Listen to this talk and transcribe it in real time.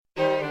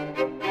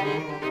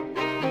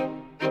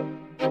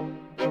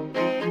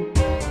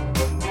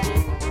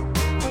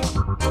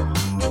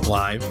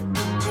Live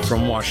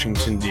from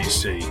Washington,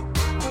 D.C.,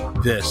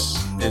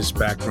 this is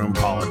Backroom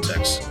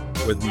Politics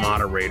with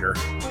moderator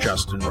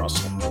Justin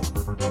Russell.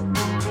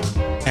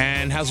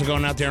 And how's it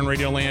going out there in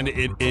Radio Land?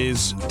 It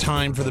is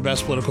time for the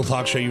best political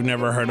talk show you've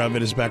never heard of.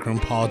 It is Backroom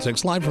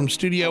Politics, live from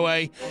Studio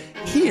A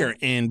here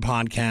in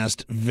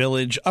Podcast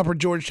Village, Upper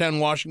Georgetown,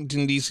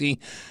 Washington, D.C.,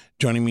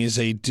 joining me as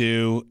they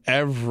do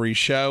every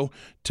show.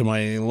 To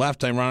my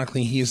left,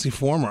 ironically, he is the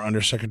former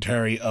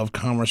Undersecretary of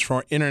Commerce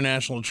for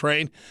International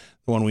Trade,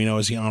 the one we know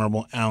as the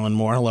Honorable Alan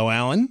Moore. Hello,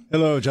 Alan.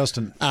 Hello,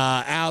 Justin.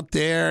 Out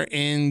there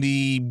in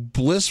the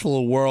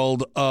blissful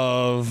world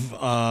of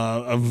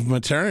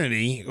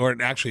maternity, or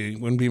actually,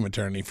 it wouldn't be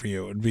maternity for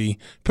you, it would be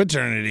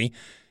paternity,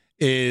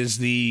 is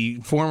the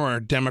former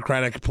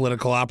Democratic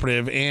political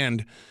operative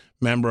and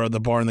member of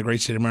the bar in the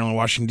great state of Maryland,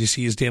 Washington,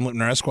 D.C., is Dan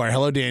Lipner, Esquire.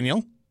 Hello,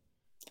 Daniel.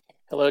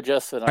 Hello,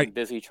 Justin. I'm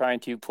busy trying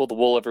to pull the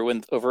wool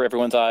over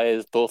everyone's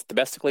eyes, both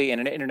domestically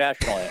and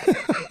internationally.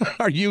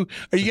 Are you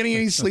getting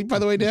any sleep, by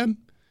the way, Dan?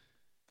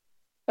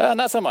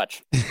 Not so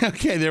much.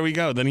 Okay, there we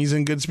go. Then he's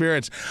in good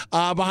spirits.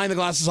 Behind the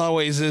glass, as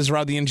always, is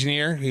Rob the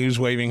engineer, who's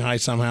waving hi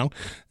somehow.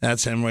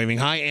 That's him waving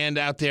hi. And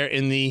out there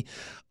in the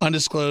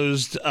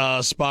undisclosed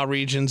spa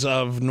regions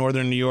of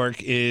northern New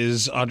York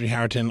is Audrey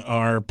Howerton,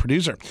 our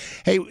producer.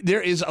 Hey,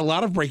 there is a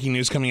lot of breaking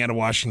news coming out of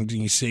Washington,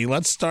 D.C.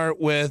 Let's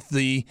start with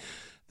the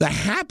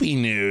happy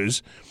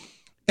news.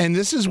 And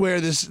this is where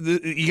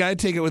you got to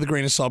take it with a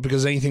grain of salt,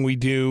 because anything we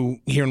do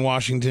here in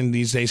Washington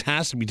these days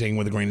has to be taken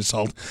with a grain of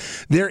salt.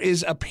 There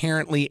is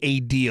apparently a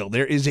deal.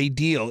 There is a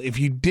deal. If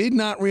you did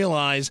not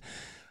realize,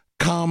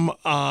 come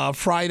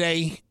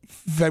Friday,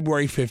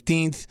 February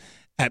 15th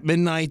at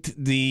midnight,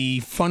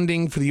 the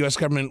funding for the U.S.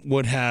 government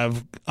would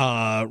have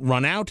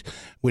run out,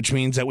 which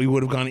means that we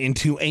would have gone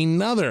into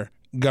another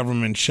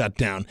government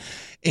shutdown.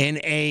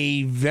 In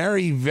a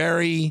very,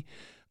 very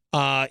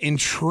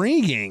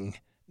intriguing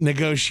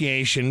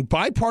negotiation,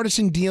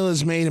 bipartisan deal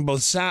is made in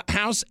both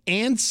House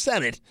and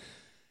Senate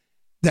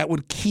that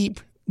would keep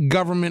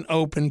government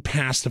open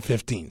past the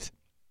 15th.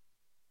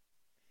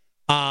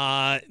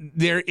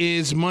 There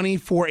is money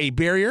for a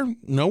barrier,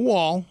 no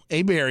wall,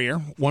 a barrier,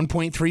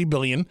 $1.3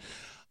 billion.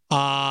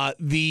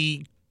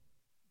 The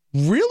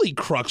really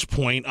crux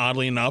point,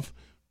 oddly enough,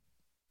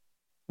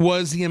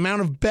 was the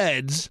amount of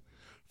beds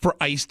for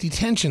ICE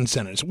detention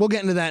centers. We'll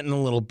get into that in a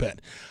little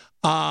bit.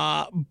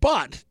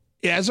 But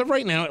as of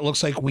right now, it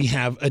looks like we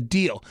have a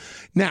deal.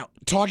 Now,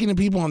 talking to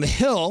people on the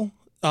Hill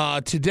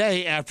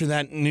today, after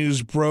that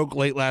news broke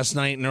late last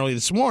night and early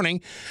this morning,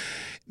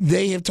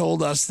 they have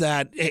told us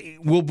that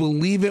we'll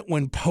believe it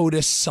when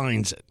POTUS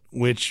signs it,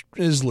 which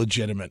is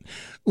legitimate.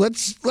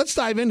 Let's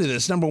dive into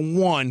this. Number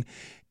one,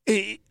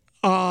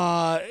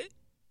 Alan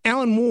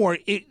Moore,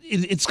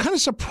 it's kind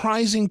of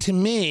surprising to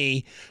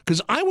me,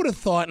 because I would have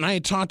thought, and I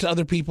had talked to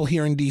other people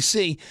here in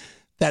D.C.,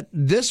 that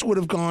this would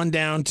have gone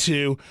down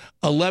to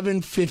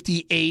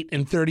 11:58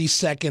 and 30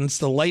 seconds.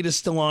 The light is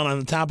still on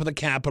the top of the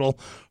Capitol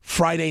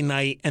Friday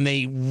night, and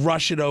they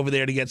rush it over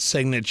there to get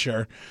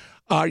signature.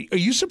 Are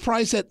you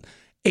surprised that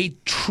a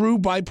true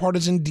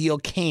bipartisan deal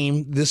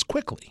came this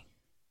quickly?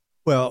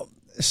 Well,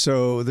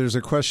 so there's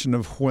a question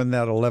of when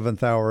that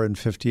 11th hour and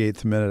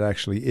 58th minute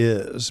actually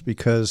is,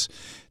 because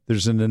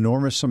there's an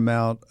enormous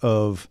amount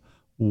of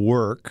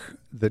work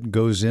that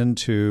goes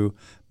into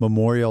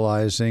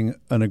memorializing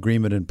an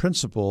agreement in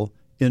principle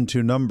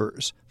into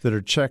numbers that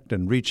are checked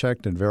and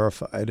rechecked and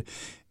verified.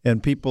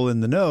 And people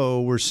in the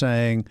know were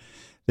saying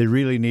they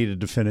really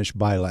needed to finish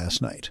by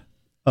last night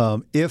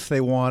if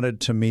they wanted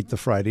to meet the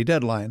Friday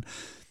deadline.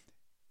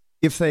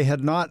 If they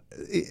had not,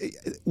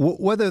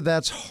 whether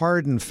that's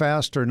hard and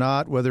fast or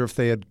not, whether if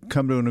they had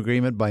come to an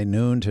agreement by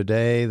noon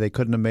today, they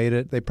couldn't have made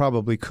it, they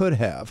probably could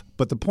have.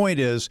 But the point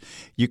is,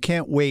 you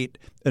can't wait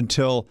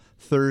until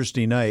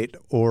Thursday night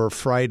or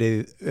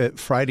Friday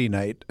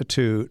night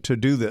to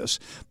do this.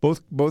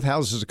 Both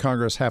houses of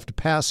Congress have to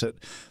pass it,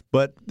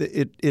 but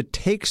it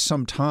takes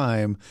some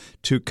time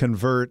to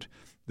convert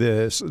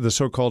the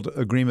so-called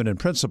agreement in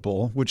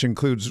principle, which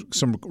includes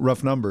some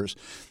rough numbers,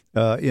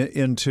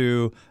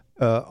 into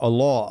a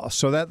law.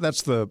 So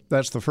that's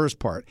the first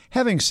part.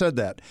 Having said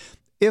that,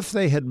 if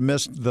they had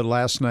missed the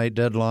last night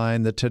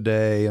deadline, the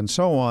today, and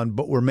so on,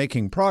 but were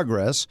making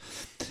progress,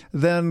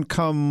 then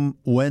come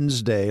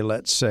Wednesday,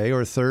 let's say,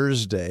 or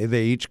Thursday,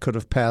 they each could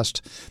have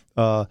passed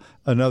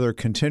another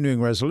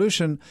continuing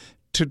resolution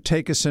to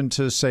take us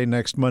into, say,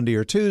 next Monday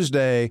or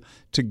Tuesday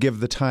to give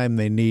the time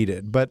they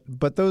needed. But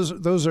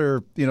those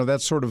are,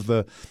 that's sort of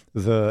the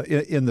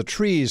in the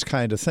trees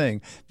kind of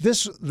thing.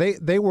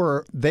 They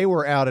were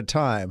out of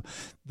time.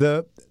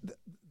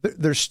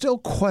 There's still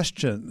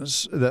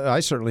questions that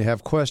I certainly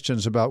have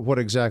questions about what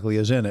exactly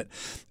is in it.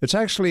 It's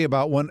actually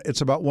about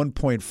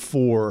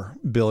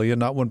 1.4 billion,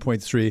 not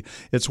 1.3.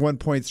 It's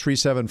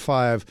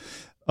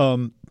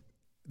 1.375.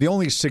 The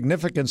only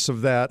significance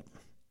of that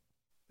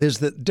is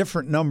that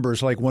different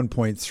numbers like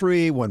 1.3,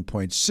 1.6,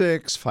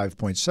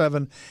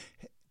 5.7,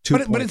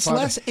 2.5 but it's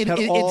less. Had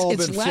all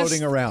been less,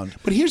 floating around.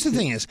 But here's the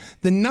thing: is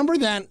the number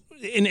that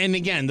and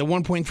again, the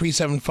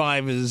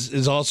 1.375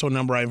 is also a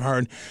number I've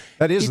heard.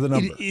 That is the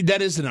number.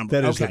 That is the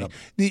number. That is the number.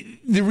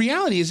 The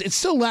reality is it's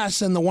still less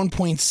than the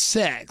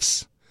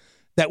 1.6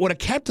 that would have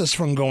kept us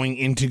from going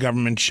into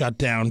government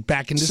shutdown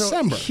back in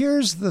December.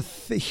 Here's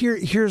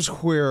here's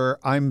where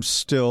I'm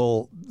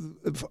still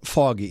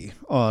foggy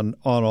on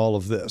all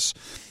of this.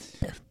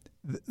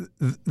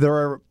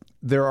 There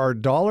are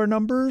dollar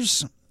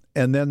numbers,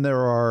 and then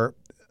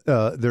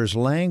there's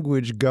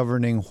language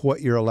governing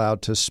what you're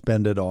allowed to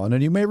spend it on.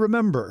 And you may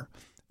remember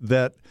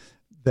that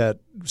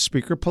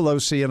Speaker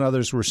Pelosi and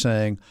others were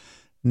saying,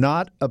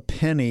 not a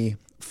penny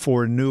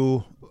for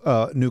new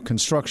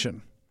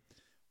construction.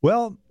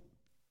 Well,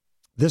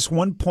 this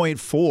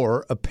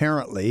 1.4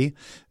 apparently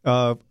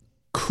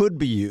could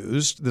be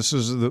used. This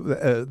is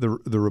the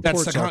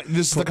reports.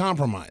 This is the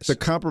compromise. The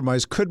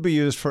compromise could be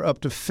used for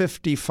up to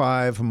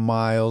 55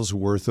 miles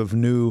worth of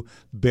new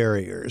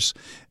barriers.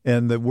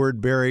 And the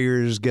word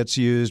barriers gets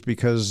used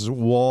because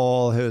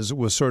wall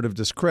was sort of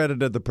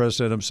discredited. The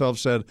president himself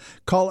said,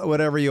 call it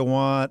whatever you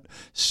want,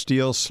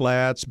 steel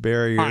slats,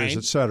 barriers,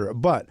 et cetera.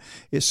 But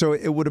so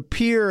it would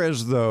appear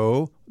as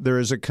though there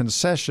is a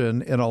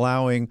concession in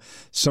allowing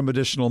some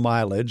additional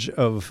mileage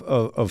of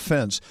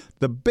fence.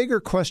 The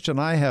bigger question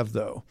I have,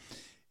 though,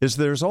 is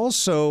there's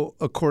also,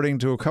 according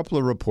to a couple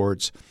of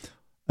reports,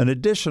 an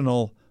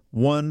additional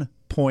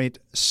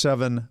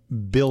 $1.7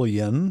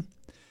 billion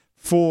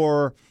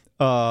for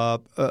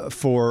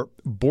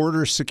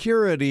border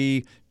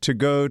security to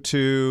go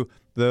to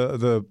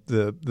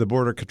the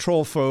border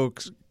control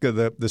folks,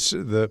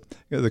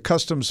 the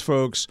customs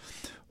folks,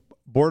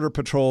 border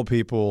patrol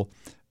people,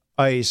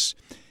 ICE.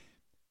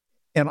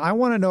 And I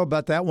want to know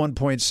about that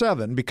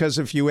 1.7, because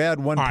if you add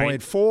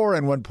 1.4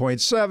 and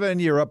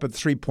 1.7, you're up at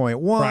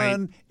 3.1.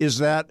 Right.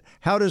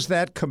 How does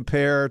that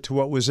compare to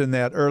what was in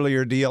that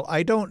earlier deal?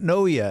 I don't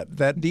know yet.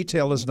 That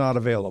detail is not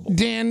available.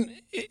 Dan,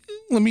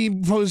 let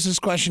me pose this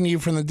question to you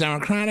from the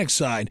Democratic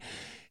side.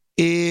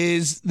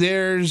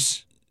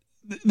 There's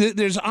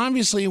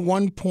obviously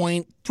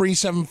 1.375,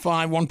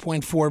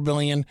 1.4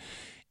 billion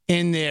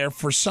in there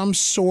for some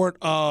sort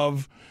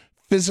of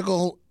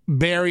physical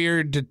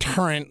barrier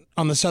deterrent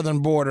on the southern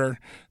border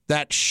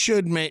that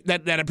should make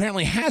that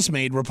apparently has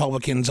made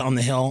Republicans on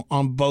the Hill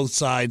on both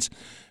sides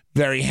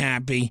very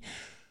happy.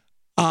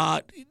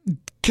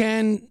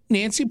 Can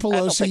Nancy Pelosi? I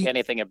don't think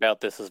anything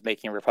about this is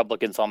making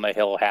Republicans on the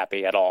Hill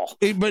happy at all.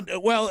 But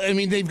I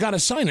mean, they've got to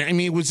sign it. I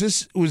mean, was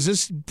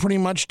this pretty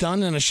much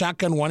done in a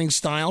shotgun wedding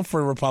style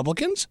for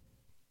Republicans?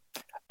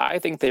 I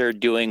think they're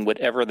doing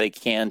whatever they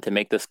can to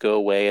make this go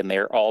away, and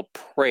they're all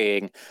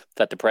praying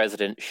that the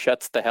president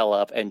shuts the hell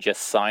up and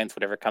just signs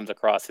whatever comes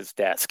across his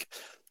desk.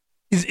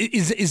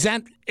 Is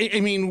that?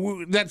 I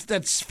mean,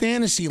 that's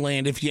fantasy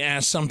land if you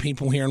ask some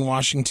people here in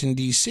Washington,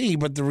 D.C.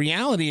 But the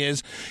reality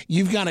is,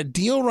 you've got a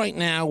deal right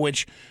now,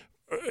 which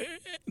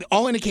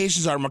all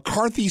indications are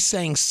McCarthy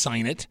saying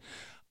sign it.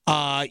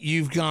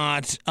 You've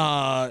got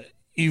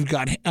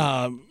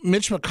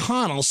Mitch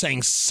McConnell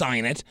saying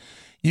sign it.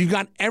 You've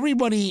got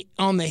everybody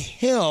on the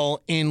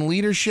Hill in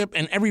leadership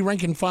and every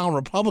rank and file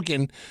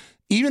Republican,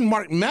 even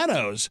Mark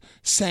Meadows,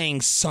 saying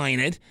sign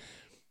it.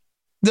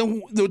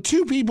 The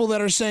two people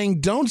that are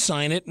saying don't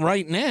sign it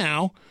right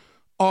now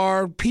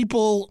are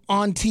people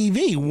on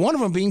TV, one of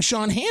them being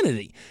Sean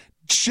Hannity.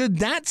 Should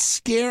that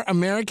scare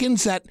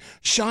Americans that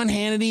Sean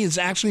Hannity is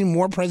actually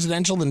more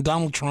presidential than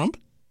Donald Trump?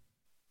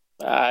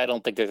 I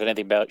don't think there's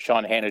anything about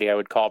Sean Hannity I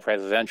would call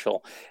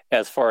presidential.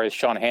 As far as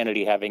Sean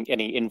Hannity having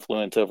any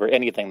influence over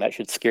anything, that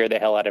should scare the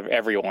hell out of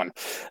everyone,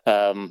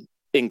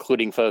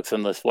 including folks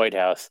in this White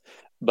House.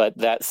 But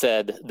that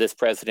said, this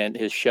president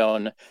has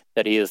shown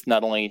that he is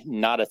not only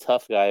not a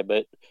tough guy,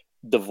 but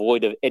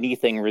devoid of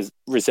anything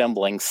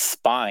resembling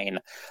spine.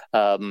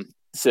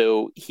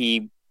 So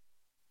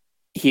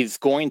he's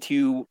going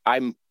to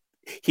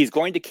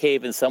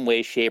cave in some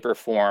way, shape, or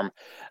form.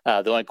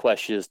 The only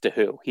question is to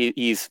who.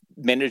 He's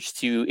managed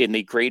to, in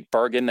the great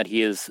bargain that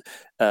he has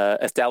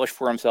established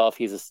for himself,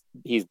 he's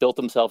built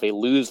himself a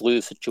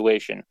lose-lose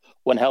situation.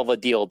 One hell of a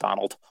deal,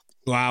 Donald.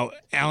 Wow.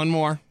 Alan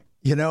Moore?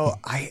 You know,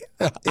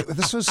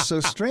 this was so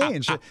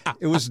strange.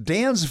 It was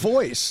Dan's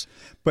voice,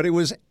 but it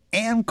was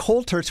Ann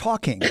Coulter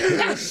talking.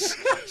 It was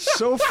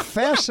so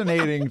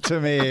fascinating to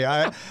me.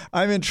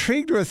 I'm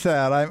intrigued with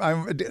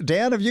that.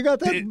 Dan, have you got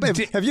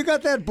that? Have you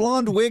got that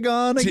blonde wig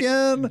on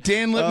again?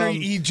 Dan Lipner,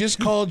 he just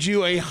called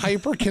you a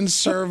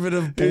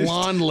hyper-conservative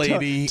blonde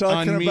lady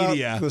on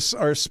media. About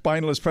our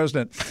spineless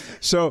president.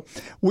 So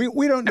we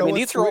don't know. I mean,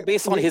 these are all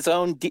based on his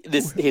own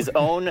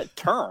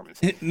terms.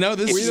 No,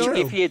 this is true.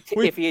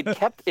 If he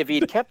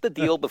had kept the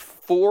deal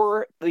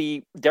before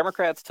the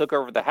Democrats took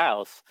over the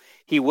House,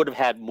 he would have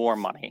had more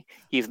money.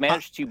 He's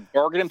managed to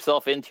bargain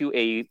himself into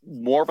a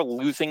more of a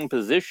losing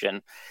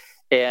position,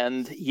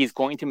 and he's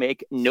going to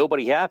make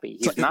nobody happy.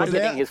 He's not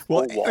getting his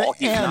full wall.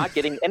 He's not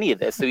getting any of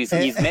this. So he's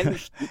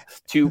managed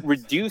to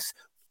reduce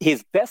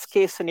his best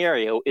case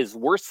scenario is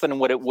worse than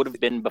what it would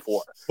have been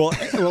before. Well,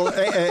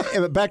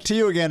 back to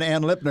you again,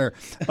 Ann Lipner.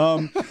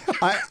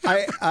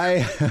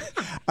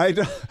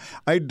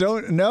 I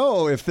don't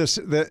know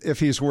if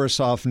he's worse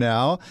off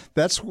now.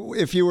 That's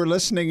if you were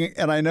listening,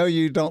 and I know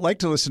you don't like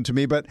to listen to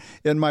me, but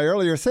in my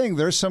earlier thing,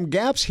 there's some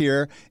gaps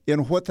here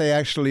in what they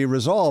actually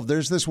resolved.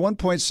 There's this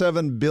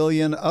 $1.7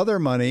 billion other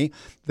money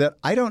that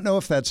I don't know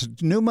if that's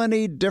new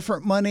money,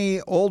 different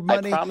money, old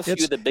money. I promise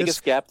you the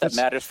biggest gap that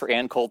matters for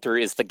Ann Coulter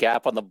is the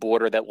gap on the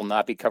border that will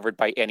not be covered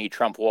by any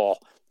Trump wall.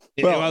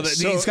 Well,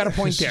 he's got a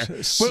point there.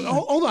 But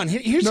hold on.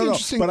 Here's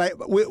interesting.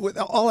 But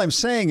all I'm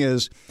saying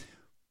is,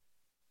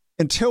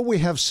 until we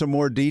have some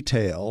more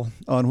detail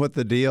on what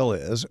the deal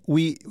is,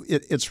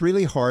 it's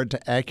really hard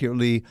to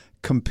accurately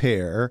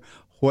compare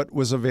what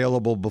was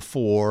available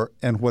before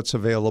and what's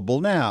available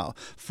now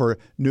for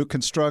new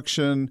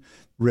construction,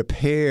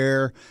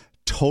 repair,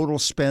 total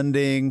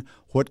spending,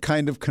 what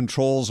kind of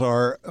controls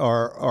are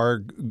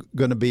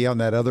going to be on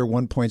that other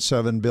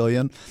 $1.7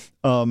 billion.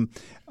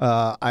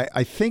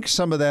 I think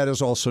some of that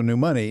is also new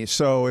money.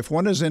 So if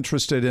one is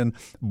interested in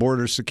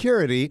border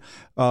security,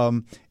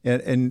 and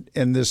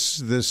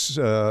this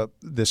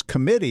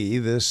committee,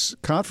 this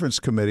conference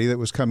committee that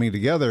was coming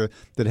together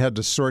that had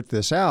to sort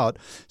this out,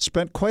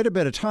 spent quite a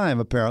bit of time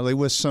apparently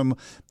with some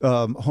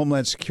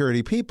Homeland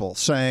Security people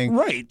saying,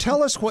 right,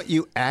 tell us what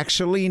you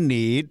actually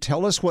need,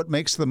 tell us what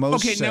makes the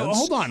most sense. Okay, now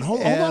hold on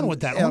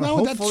with that. Hold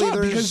on with that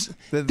thought, because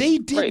they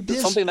did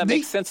this. Something that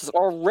makes sense is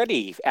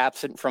already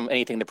absent from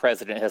anything the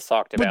president has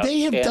talked about. But they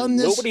have done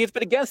this. Nobody has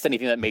been against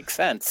anything that makes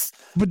sense.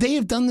 But they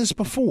have done this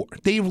before.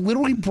 They've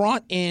literally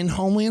brought in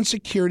Homeland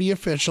Security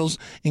officials,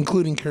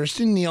 including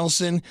Kirstjen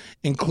Nielsen,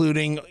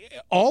 including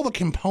all the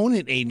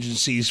component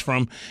agencies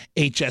from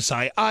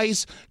HSI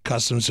ICE,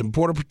 Customs and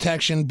Border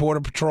Protection,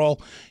 Border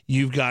Patrol.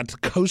 You've got the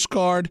Coast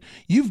Guard.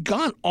 You've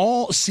got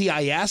all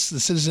CIS, the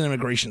Citizen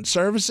Immigration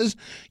Services.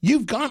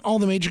 You've got all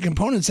the major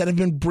components that have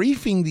been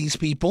briefing these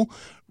people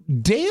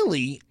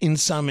daily in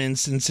some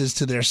instances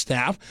to their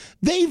staff.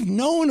 They've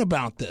known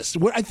about this.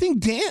 What I think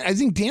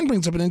Dan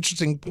brings up an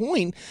interesting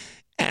point,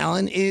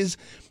 Alan, is,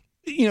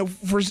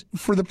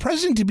 for the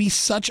president to be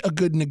such a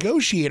good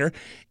negotiator,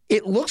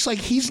 it looks like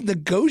he's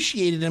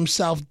negotiated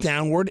himself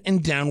downward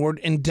and downward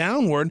and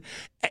downward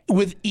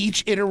with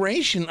each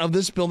iteration of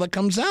this bill that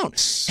comes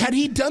out. Had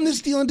he done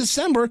this deal in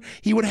December,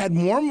 he would have had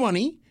more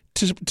money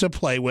to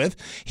play with.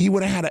 He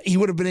would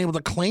have been able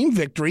to claim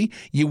victory.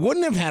 You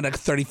wouldn't have had a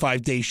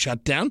 35-day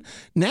shutdown.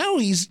 Now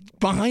he's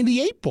behind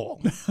the eight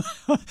ball.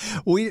 I'm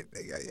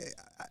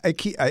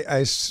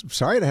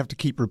sorry to have to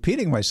keep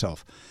repeating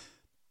myself.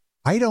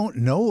 I don't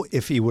know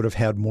if he would have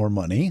had more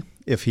money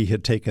if he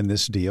had taken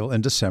this deal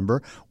in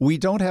December. We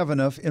don't have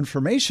enough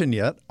information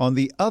yet on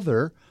the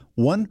other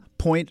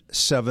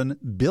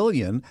 $1.7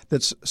 billion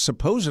that's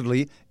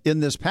supposedly in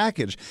this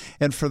package.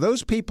 And for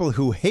those people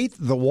who hate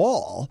the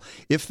wall,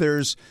 if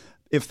there's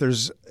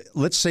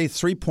let's say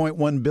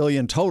 $3.1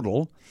 billion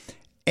total,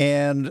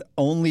 and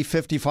only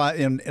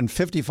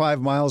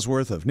 55 miles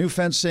worth of new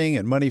fencing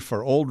and money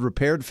for old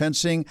repaired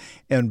fencing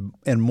and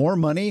more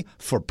money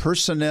for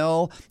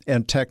personnel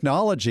and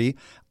technology,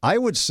 I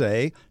would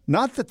say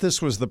not that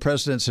this was the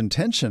president's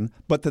intention,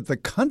 but that the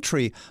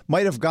country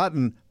might have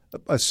gotten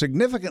a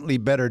significantly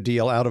better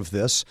deal out of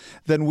this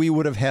than we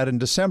would have had in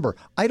December.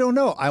 I don't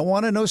know. I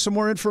want to know some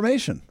more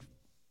information.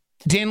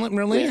 Dan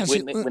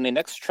Lipner, when the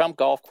next Trump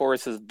golf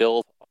course is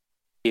built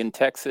in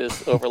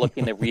Texas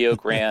overlooking the Rio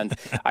Grande,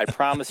 I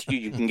promise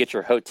you can get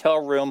your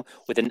hotel room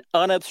with an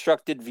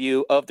unobstructed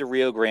view of the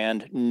Rio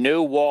Grande,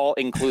 no wall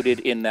included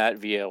in that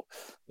view.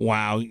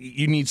 Wow.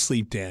 You need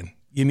sleep, Dan.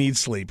 You need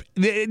sleep.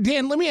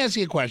 Dan, let me ask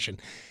you a question.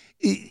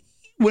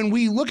 When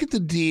we look at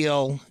the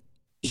deal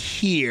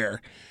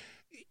here,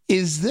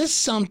 is this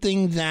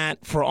something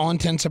that, for all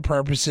intents and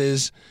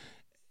purposes,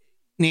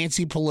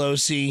 Nancy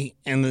Pelosi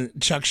and the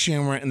Chuck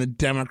Schumer and the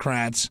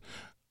Democrats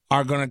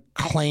are going to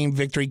claim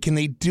victory? Can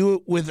they do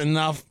it with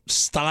enough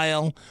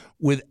style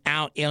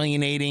without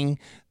alienating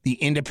the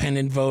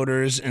independent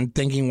voters and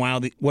thinking, wow,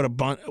 what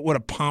a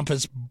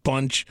pompous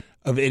bunch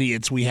of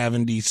idiots we have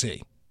in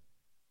D.C.?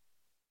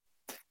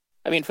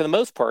 I mean, for the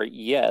most part,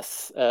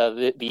 yes.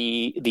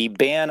 The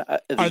ban,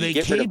 are they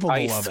get rid of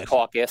ICE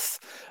caucus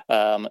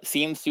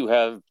seems to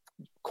have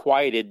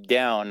quieted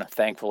down,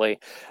 thankfully.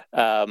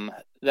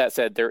 That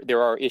said,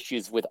 there are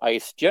issues with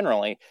ICE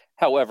generally.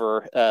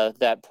 However,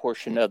 that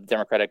portion of the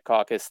Democratic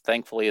caucus,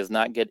 thankfully, is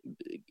not get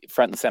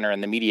front and center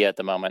in the media at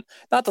the moment.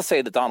 Not to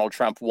say that Donald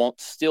Trump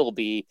won't still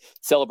be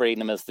celebrating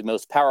them as the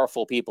most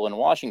powerful people in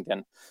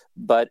Washington,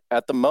 but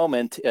at the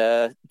moment,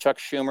 Chuck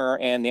Schumer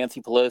and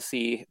Nancy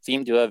Pelosi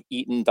seem to have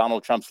eaten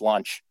Donald Trump's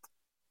lunch.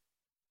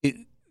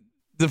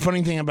 The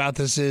funny thing about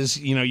this is,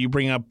 you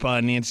bring up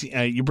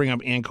you bring up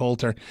Ann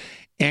Coulter.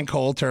 Ann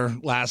Coulter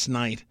last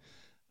night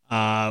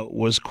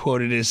was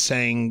quoted as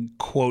saying,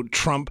 quote,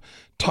 Trump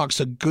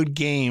talks a good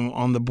game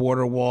on the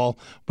border wall,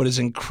 but is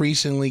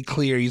increasingly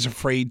clear he's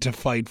afraid to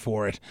fight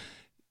for it.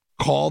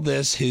 Call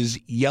this his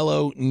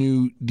yellow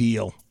New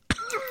Deal.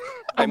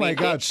 Oh, my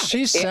God.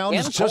 She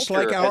sounds just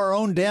like our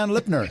own Dan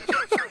Lipner.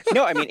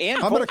 No, I mean,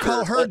 Ann I'm going to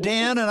call her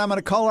Dan, and I'm going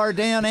to call our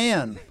Dan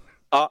Ann.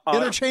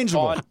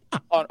 Interchangeable.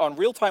 On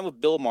Real Time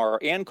with Bill Maher,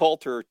 Ann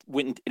Coulter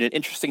went in an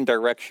interesting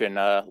direction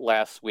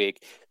last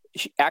week.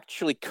 She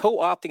actually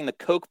co-opting the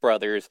Koch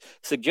brothers,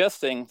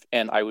 suggesting,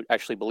 and I would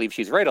actually believe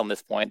she's right on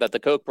this point, that the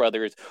Koch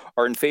brothers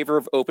are in favor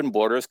of open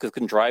borders because it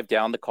can drive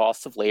down the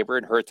costs of labor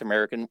and hurts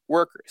American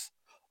workers.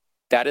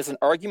 That is an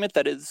argument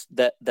that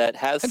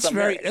has some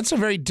merit. That's a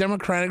very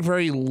democratic,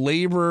 very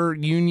labor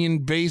union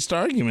based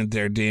argument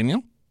there,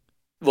 Daniel.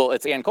 Well,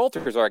 it's Ann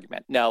Coulter's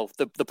argument. Now,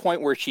 the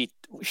point where she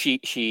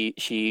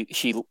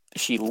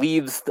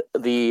leaves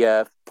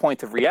the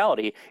point of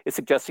reality is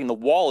suggesting the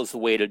wall is the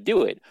way to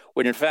do it,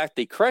 when in fact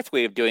the correct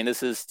way of doing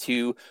this is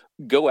to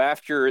go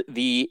after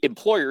the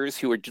employers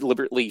who are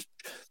deliberately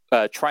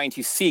trying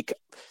to seek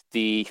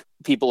the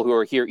people who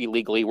are here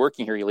illegally,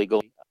 working here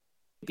illegally,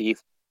 the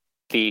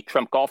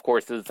Trump golf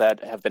courses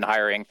that have been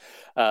hiring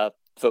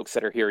folks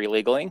that are here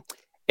illegally,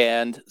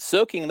 and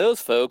soaking those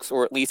folks,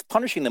 or at least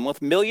punishing them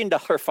with $1 million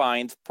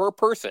fines per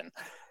person.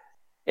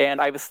 And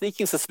I have a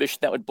sneaking suspicion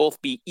that would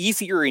both be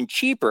easier and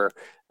cheaper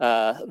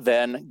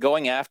than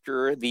going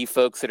after the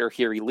folks that are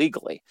here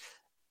illegally.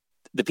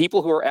 The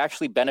people who are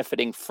actually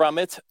benefiting from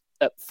it,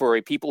 for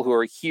people who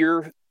are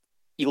here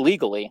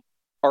illegally,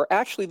 are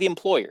actually the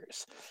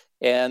employers.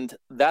 And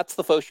that's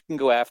the folks you can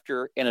go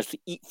after, and it's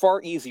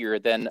far easier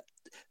than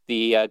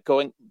the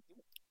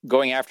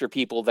going after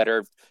people that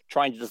are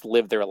trying to just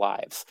live their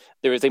lives.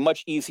 There is a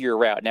much easier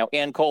route. Now,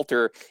 Ann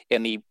Coulter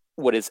and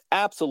what is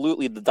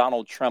absolutely the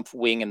Donald Trump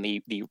wing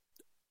and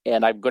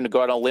and I'm going to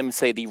go out on a limb and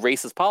say the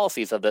racist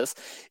policies of this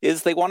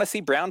is they want to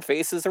see brown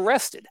faces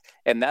arrested.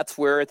 And that's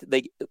where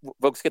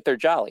folks get their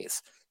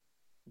jollies.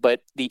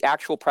 But the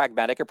actual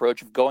pragmatic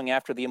approach of going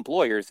after the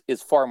employers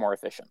is far more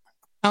efficient.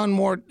 Alan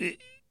Moore,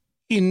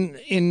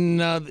 in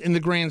the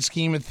grand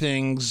scheme of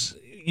things,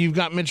 you've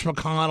got Mitch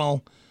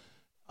McConnell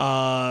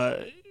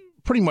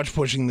pretty much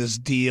pushing this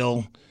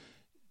deal,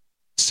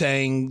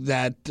 saying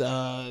that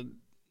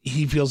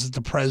he feels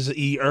that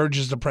he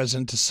urges the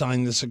president to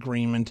sign this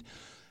agreement.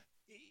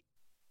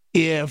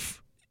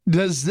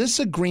 Does this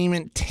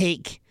agreement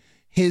take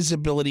his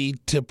ability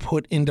to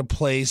put into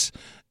place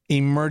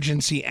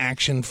emergency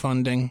action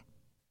funding?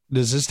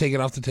 Does this take it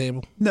off the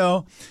table?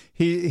 No,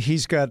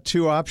 he's got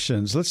two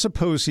options. Let's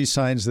suppose he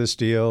signs this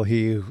deal.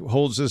 He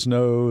holds his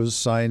nose,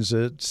 signs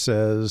it,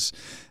 says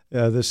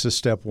this is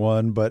step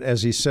one. But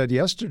as he said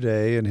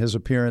yesterday in his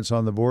appearance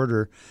on the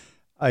border,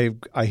 I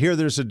hear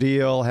there's a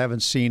deal,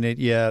 haven't seen it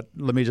yet.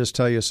 Let me just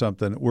tell you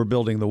something. We're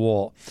building the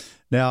wall.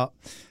 Now,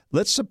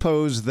 let's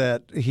suppose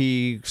that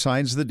he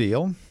signs the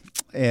deal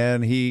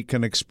and he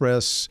can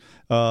express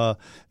it's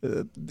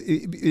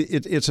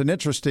an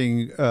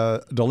interesting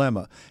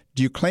dilemma.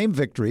 Do you claim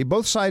victory?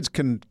 Both sides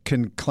can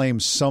claim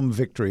some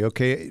victory,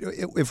 okay?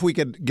 If we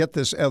could get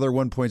this other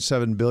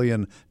 $1.7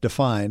 billion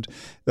defined,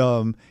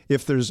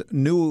 if there's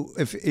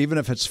even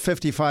if it's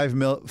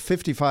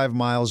 55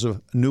 miles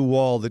of new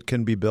wall that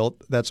can be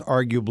built, that's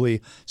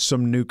arguably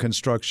some new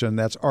construction.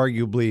 That's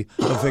arguably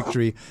a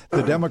victory.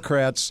 The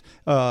Democrats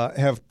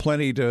have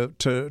plenty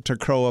to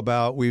crow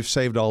about. We've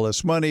saved all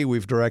this money.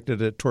 We've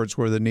directed it towards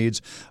where the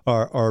needs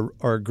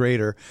are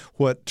greater.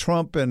 What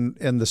Trump and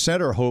the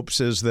center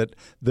hopes is that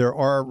there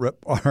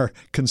are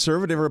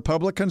conservative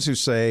Republicans who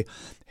say,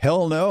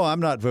 hell no, I'm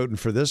not voting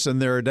for this.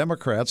 And there are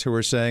Democrats who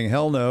are saying,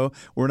 hell no,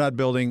 we're not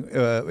building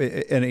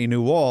any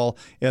new wall,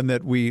 and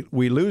that we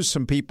lose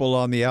some people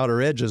on the outer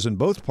edges in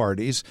both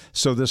parties.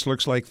 So this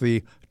looks like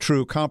the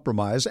true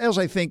compromise. As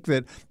I think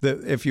that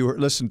if you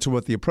listen to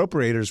what the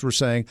appropriators were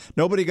saying,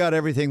 nobody got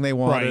everything they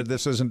wanted. Right.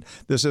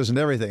 This isn't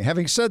everything.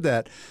 Having said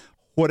that,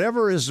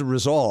 whatever is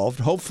resolved,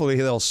 hopefully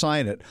they'll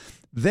sign it.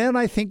 Then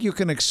I think you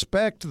can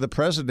expect the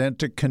president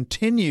to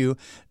continue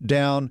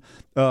down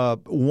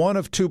one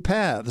of two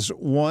paths.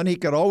 One, he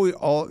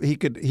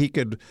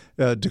could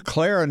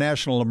declare a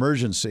national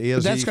emergency,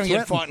 as that's going to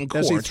get fought in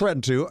court. As he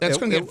threatened to. That's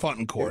going to get fought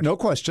in court. No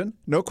question.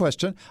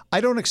 I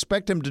don't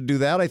expect him to do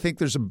that. I think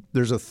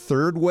there's a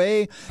third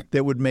way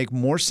that would make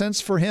more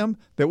sense for him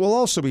that will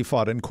also be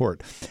fought in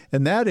court,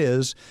 and that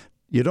is,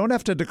 you don't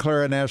have to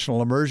declare a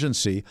national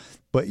emergency,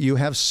 but you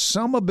have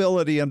some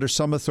ability under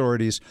some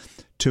authorities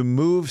to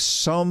move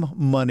some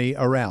money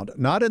around.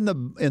 Not in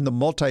the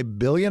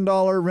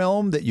multi-billion-dollar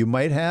realm that you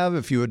might have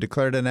if you had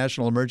declared a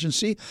national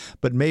emergency,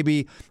 but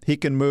maybe he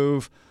can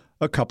move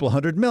a couple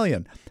 $100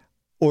 million.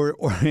 Or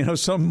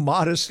some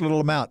modest little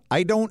amount.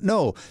 I don't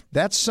know.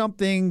 That's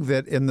something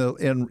that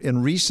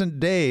in recent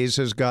days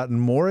has gotten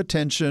more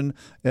attention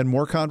and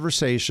more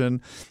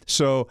conversation.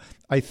 So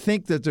I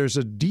think that there's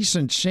a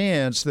decent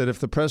chance that if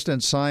the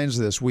president signs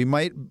this, we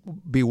might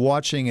be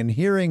watching and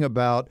hearing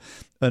about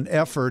an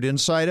effort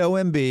inside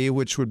OMB,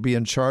 which would be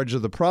in charge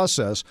of the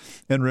process.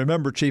 And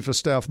remember, Chief of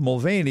Staff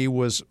Mulvaney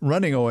was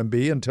running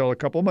OMB until a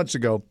couple months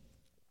ago.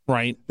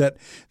 Right. That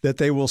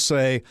they will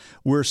say,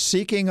 we're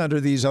seeking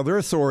under these other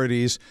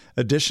authorities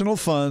additional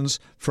funds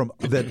from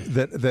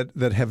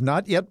that have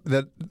not yet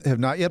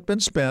been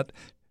spent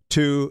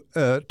to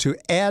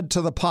add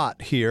to the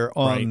pot here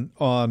on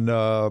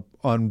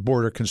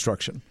border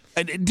construction.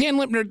 Dan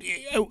Lipner,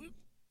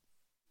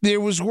 there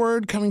was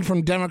word coming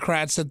from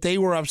Democrats that they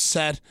were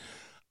upset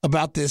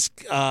about this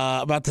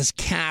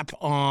cap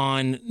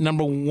on,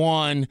 number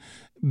one,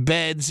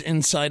 beds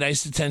inside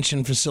ICE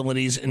detention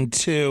facilities, and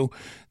two,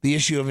 the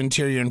issue of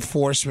interior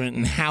enforcement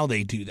and how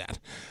they do that.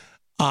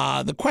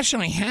 The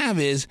question I have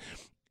is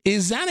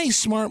that a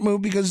smart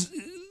move? Because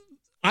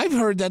I've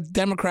heard that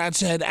Democrats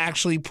had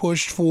actually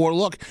pushed for,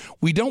 look,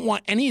 we don't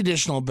want any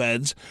additional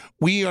beds.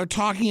 We are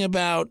talking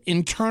about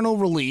internal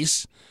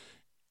release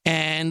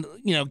and,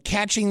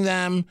 catching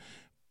them,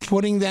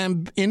 putting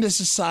them into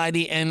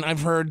society. And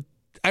I've heard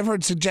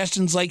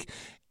suggestions like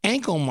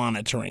ankle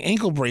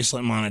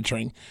bracelet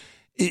monitoring.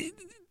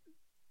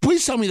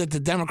 Please tell me that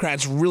the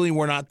Democrats really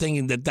were not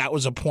thinking that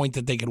was a point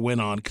that they could win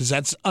on, because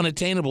that's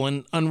unattainable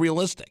and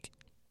unrealistic.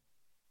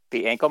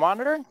 The ankle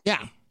monitoring?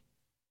 Yeah.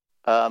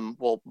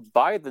 Well,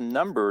 by the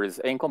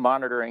numbers, ankle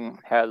monitoring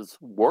has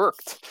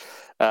worked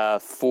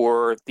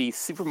for the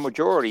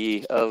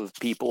supermajority of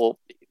people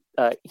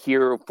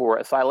here for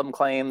asylum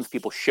claims.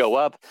 People show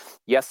up.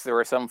 Yes, there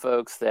are some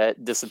folks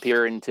that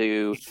disappear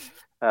into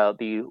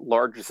the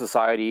larger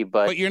society,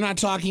 but you're not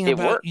talking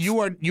about works.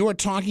 You are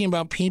talking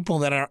about people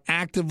that are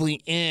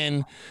actively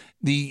in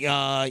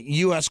the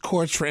U.S.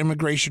 courts for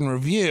immigration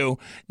review.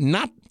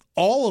 Not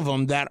all of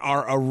them that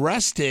are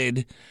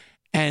arrested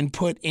and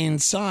put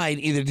inside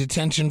either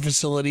detention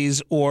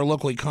facilities or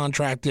locally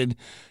contracted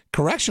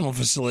correctional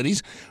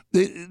facilities.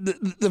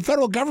 The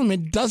federal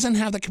government doesn't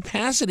have the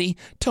capacity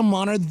to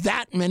monitor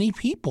that many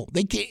people.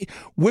 They can't.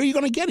 Where are you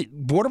going to get it?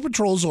 Border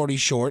Patrol's already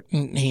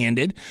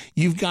short-handed.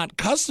 You've got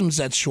Customs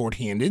that's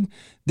short-handed.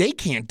 They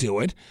can't do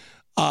it.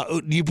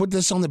 You put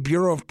this on the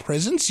Bureau of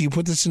Prisons? You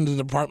put this in the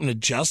Department of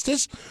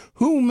Justice?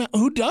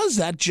 Who does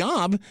that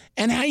job,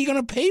 and how are you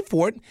going to pay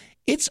for it?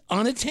 It's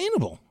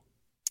unattainable.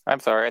 I'm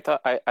sorry.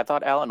 I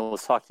thought Alan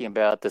was talking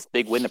about this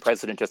big win the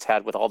president just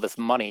had with all this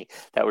money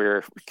that we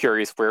were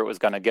curious where it was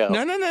going to go.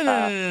 No.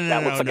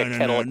 That looks like a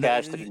kettle of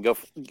cash that can go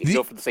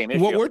for the same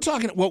issue.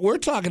 What we're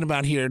talking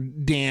about here,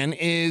 Dan,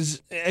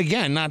 is,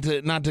 again, not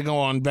to go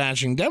on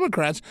bashing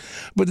Democrats,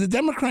 but the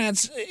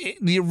Democrats,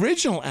 the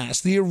original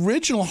ask, the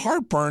original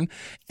heartburn,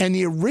 and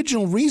the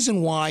original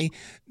reason why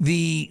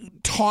the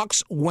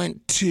talks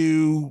went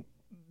to,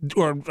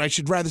 or I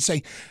should rather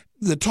say,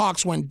 the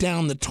talks went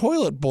down the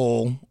toilet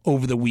bowl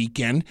over the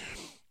weekend,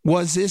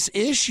 was this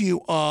issue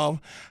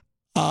of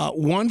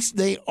once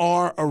they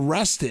are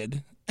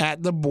arrested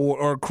at the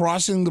border or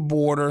crossing the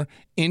border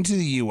into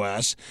the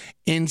U.S.,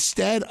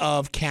 instead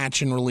of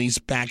catch and release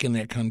back in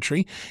their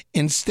country,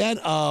 instead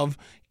of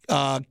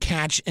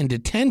catch and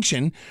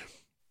detention,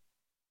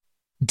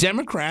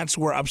 Democrats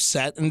were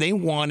upset and they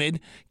wanted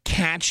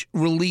catch,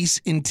 release,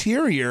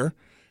 interior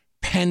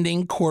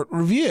pending court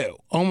review,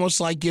 almost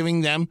like giving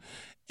them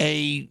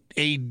a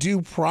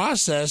due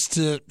process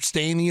to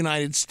stay in the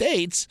United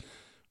States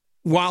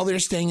while they're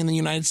staying in the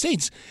United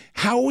States.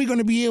 How are we going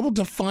to be able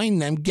to find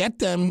them, get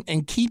them,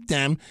 and keep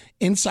them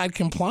inside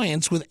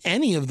compliance with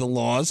any of the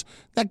laws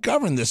that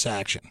govern this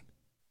action?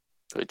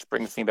 Which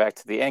brings me back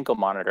to the ankle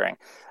monitoring.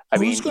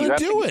 Who's going to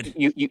do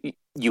it?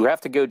 You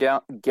have to go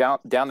down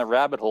the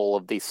rabbit hole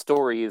of these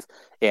stories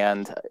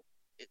and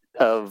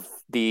of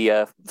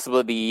some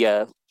of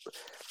the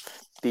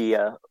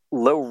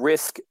low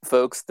risk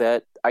folks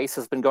that ICE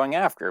has been going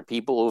after,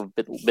 people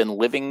who've been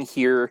living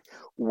here,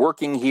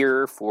 working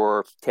here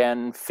for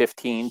 10,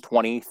 15,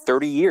 20,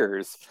 30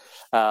 years,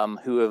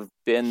 who have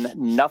been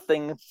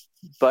nothing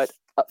but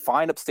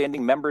fine,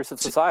 upstanding members of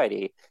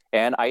society.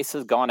 And ICE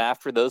has gone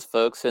after those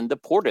folks and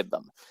deported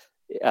them.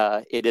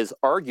 It is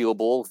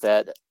arguable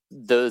that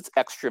those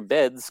extra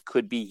beds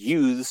could be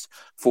used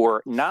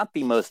for not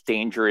the most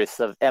dangerous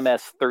of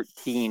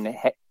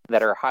MS-13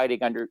 that are hiding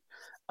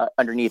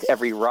underneath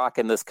every rock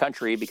in this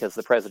country, because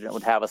the president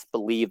would have us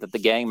believe that the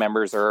gang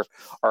members are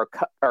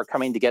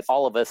coming to get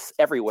all of us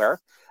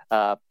everywhere.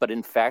 But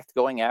in fact,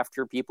 going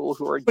after people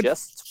who are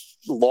just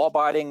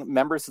law-abiding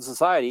members of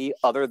society,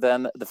 other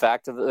than the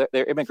fact of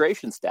their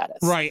immigration status.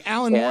 Right,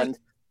 Alan Moore. And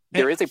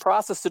there is a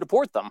process to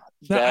deport them.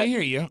 I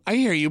hear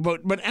you.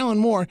 But Alan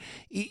Moore,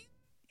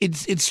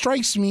 it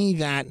strikes me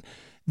that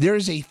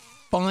there's a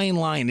fine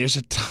line. There's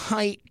a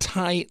tight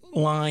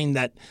line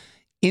that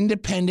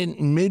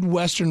independent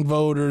Midwestern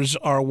voters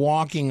are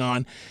walking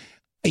on.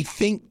 I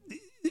think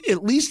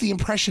at least the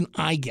impression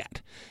I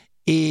get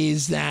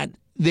is that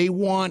they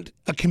want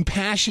a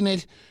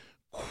compassionate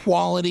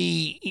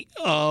quality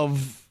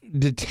of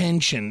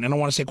detention. I don't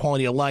want to say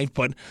quality of life,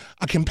 but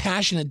a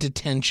compassionate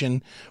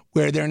detention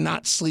where they're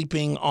not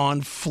sleeping on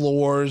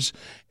floors,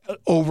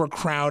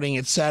 overcrowding,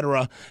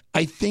 etc.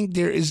 I think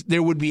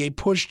there would be a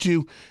push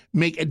to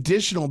make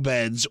additional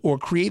beds or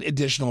create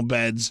additional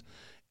beds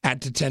at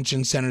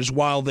detention centers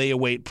while they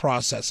await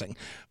processing.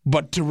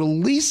 But to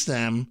release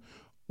them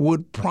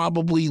would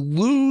probably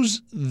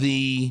lose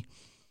they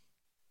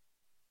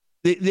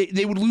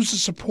would lose the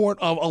support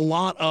of a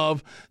lot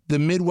of the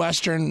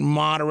Midwestern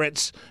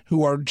moderates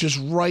who are just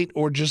right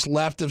or just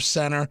left of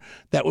center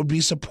that would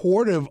be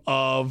supportive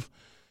of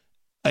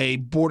a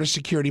border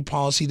security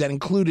policy that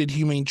included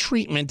humane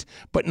treatment,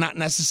 but not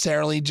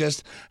necessarily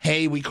just,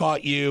 hey, we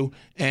caught you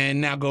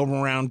and now go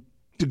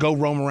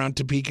roam around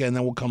Topeka and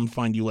then we'll come and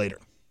find you later.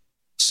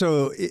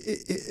 So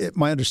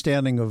my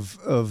understanding of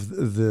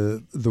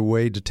the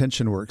way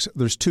detention works,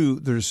 there's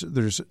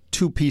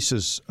two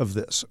pieces of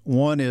this.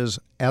 One is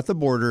at the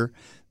border,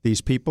 these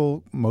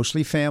people,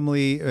 mostly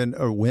family and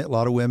a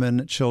lot of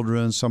women,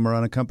 children, some are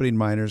unaccompanied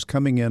minors,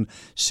 coming in,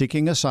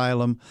 seeking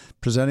asylum,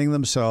 presenting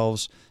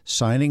themselves,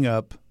 signing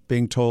up,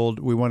 being told,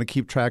 we want to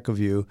keep track of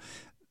you.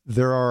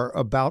 There are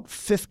about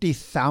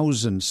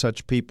 50,000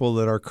 such people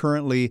that are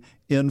currently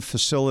in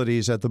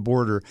facilities at the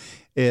border,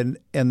 and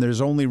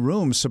there's only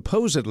room,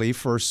 supposedly,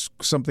 for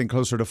something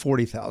closer to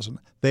 40,000.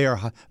 They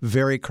are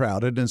very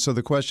crowded, and so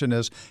the question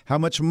is, how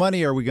much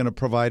money are we going to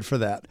provide for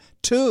that?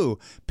 2,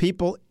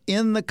 people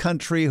in the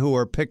country who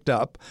are picked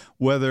up,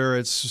 whether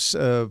it's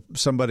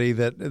somebody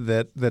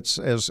that's,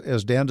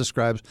 as Dan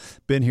describes,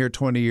 been here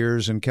 20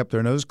 years and kept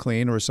their nose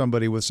clean, or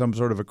somebody with some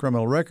sort of a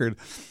criminal record.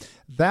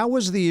 That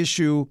was the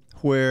issue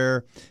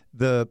where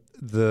the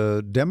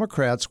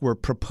Democrats were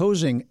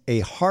proposing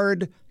a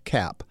hard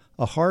cap,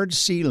 a hard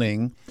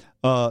ceiling,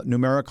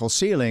 numerical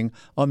ceiling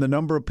on the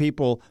number of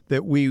people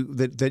that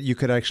you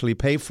could actually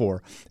pay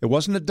for. It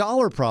wasn't a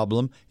dollar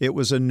problem; it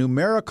was a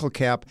numerical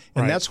cap,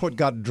 and that's what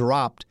got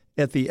dropped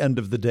at the end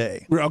of the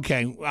day.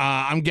 Okay,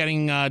 I'm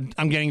getting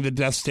the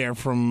death stare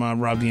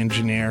from Rob the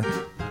engineer.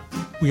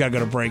 We gotta go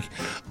to break.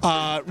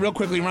 Real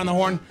quickly, around the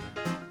horn.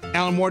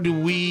 Alan Moore, do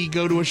we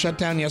go to a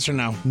shutdown, yes or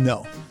no?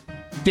 No.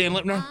 Dan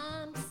Lipner?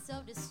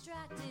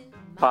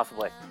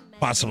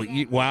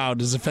 Possibly. Wow,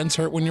 does the fence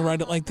hurt when you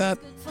ride it like that?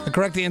 The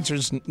correct answer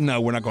is no,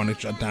 we're not going to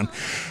shut down.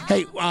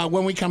 Hey,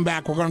 when we come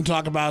back, we're going to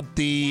talk about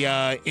the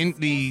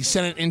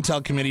Senate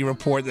Intel Committee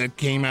report that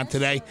came out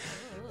today.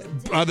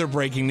 Other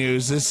breaking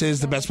news. This is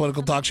the best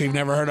political talk show you've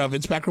never heard of.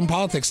 It's Backroom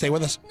Politics. Stay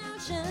with us.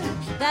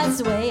 That's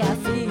the way I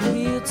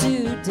feel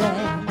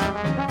today.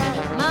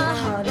 My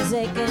heart is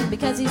aching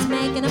because he's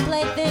making a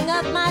plaything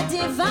of my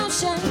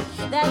devotion.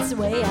 That's the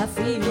way I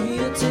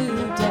feel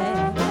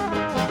today.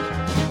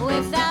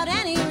 Without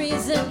any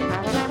reason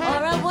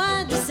or a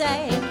word to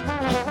say,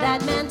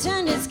 that man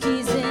turned his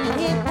keys in,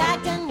 he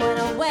packed and went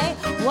away.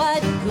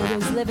 What good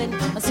is living?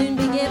 I'll soon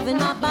be giving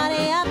my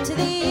body up to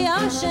the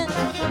ocean.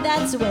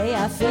 That's the way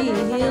I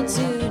feel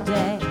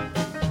today.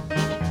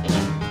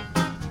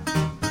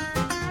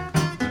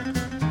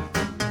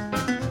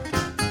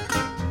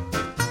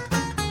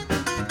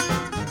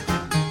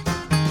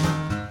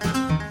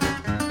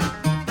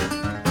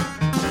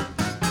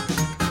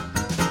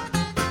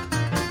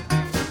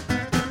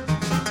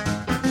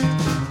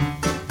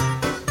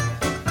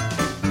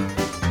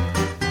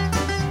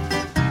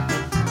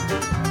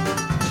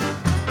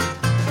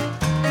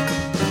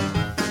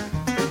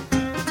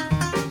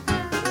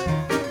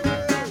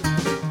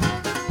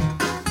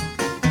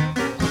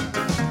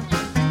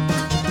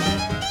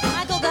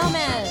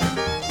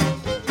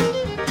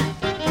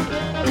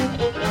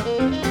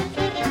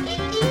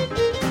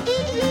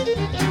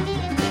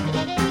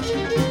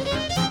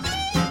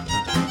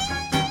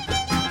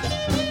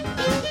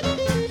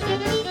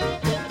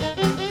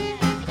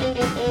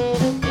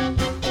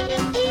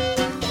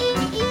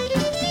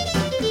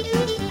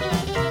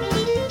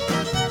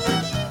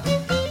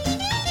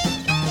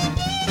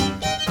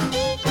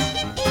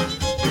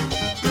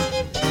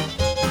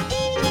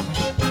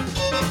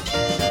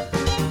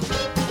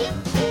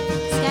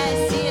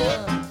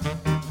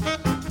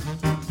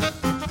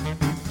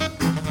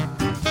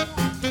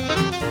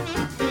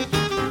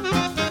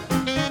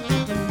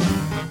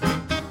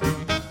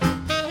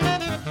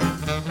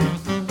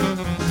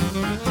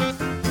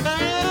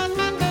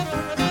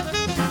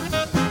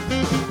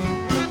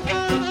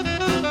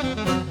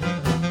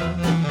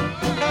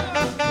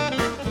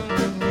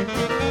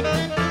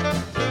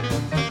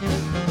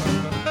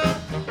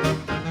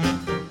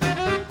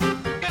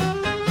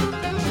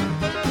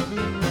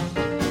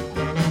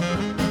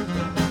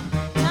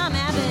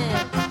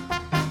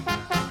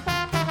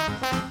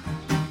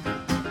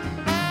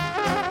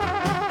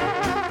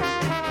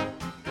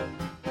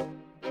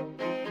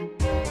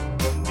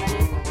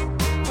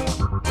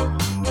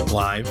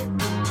 Live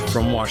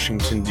from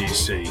Washington,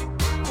 D.C.,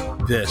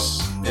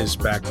 this is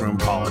Backroom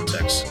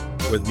Politics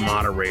with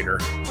moderator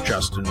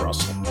Justin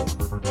Russell.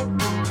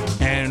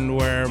 And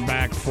we're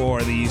back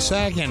for the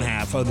second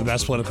half of the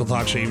best political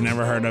talk show you've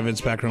never heard of.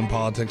 It's Backroom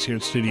Politics here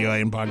at Studio A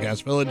in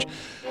Podcast Village.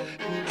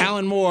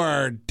 Alan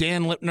Moore,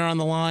 Dan Lipner on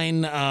the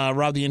line,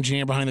 Rob the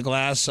engineer behind the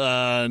glass,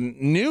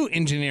 new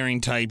engineering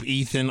type,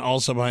 Ethan,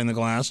 also behind the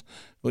glass.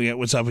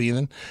 What's up,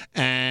 Ethan?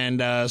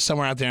 And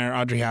somewhere out there,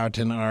 Audrey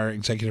Howerton, our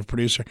executive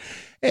producer.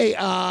 Hey,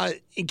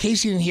 in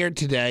case you didn't hear it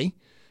today,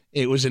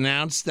 it was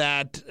announced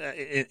that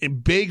in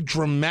big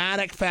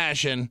dramatic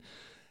fashion,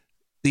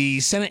 the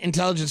Senate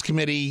Intelligence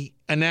Committee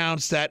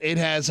announced that it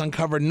has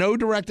uncovered no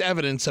direct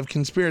evidence of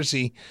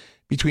conspiracy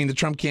between the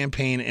Trump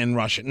campaign and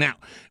Russia. Now,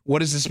 what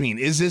does this mean?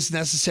 Is this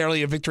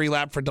necessarily a victory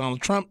lap for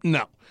Donald Trump?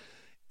 No.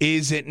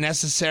 Is it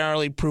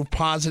necessarily proof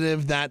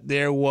positive that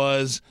there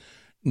was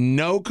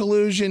no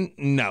collusion?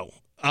 No.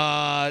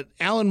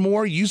 Alan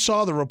Moore, you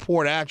saw the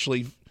report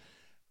actually.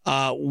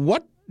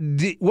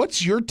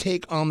 What's your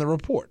take on the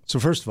report? So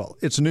first of all,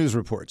 it's news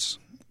reports.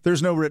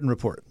 There's no written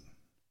report.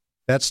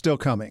 That's still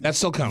coming.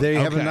 They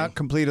have not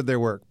completed their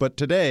work. But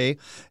today,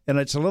 and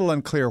it's a little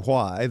unclear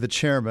why, the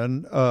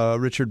chairman,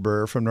 Richard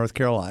Burr from North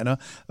Carolina,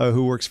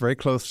 who works very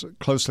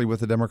closely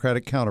with the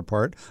Democratic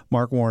counterpart,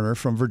 Mark Warner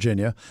from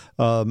Virginia,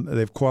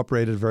 they've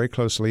cooperated very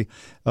closely,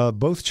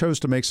 both chose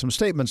to make some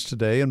statements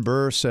today. And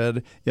Burr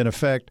said, in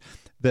effect,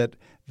 that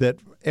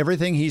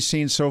everything he's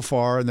seen so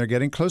far, and they're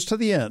getting close to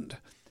the end,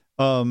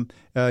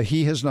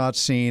 he has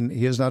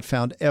not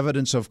found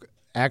evidence of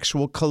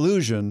actual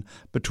collusion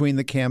between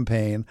the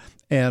campaign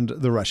and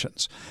the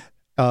Russians.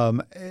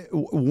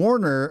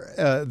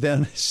 Warner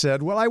then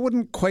said, well, I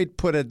wouldn't quite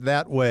put it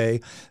that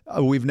way.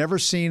 We've never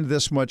seen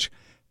this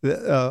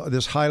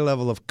high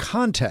level of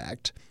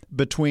contact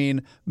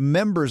between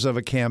members of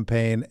a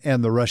campaign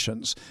and the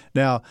Russians.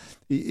 Now,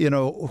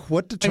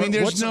 what's collusion?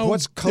 There's no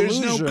contract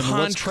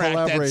what's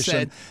collaboration? that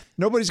said,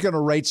 nobody's going to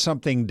write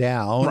something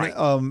down.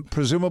 Right.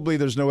 Presumably,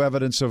 there's no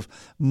evidence of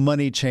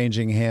money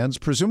changing hands.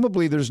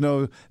 Presumably, there's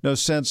no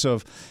sense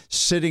of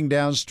sitting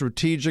down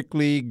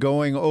strategically,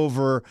 going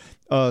over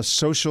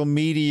social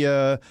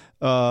media,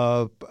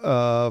 voting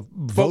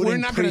but we're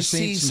not going to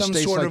see some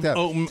sort of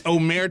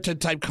omerta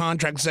type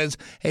contract that says,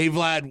 "Hey,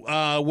 Vlad,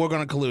 we're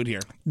going to collude here."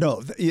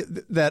 No,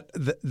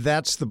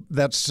 that's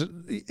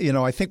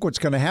I think what's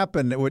going to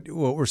happen.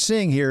 What we're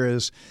seeing here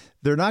is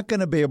they're not going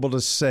to be able to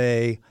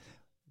say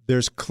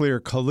there's clear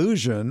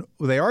collusion.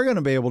 They are going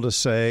to be able to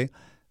say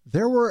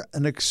there were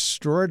an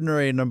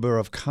extraordinary number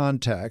of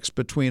contacts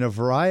between a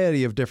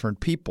variety of different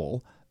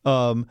people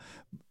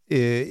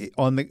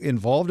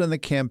involved in the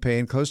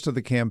campaign, close to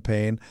the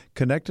campaign,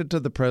 connected to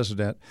the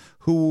president,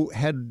 who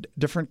had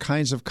different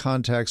kinds of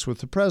contacts with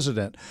the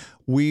president.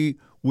 We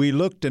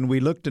looked and we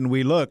looked and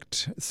we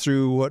looked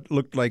through what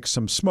looked like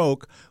some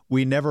smoke.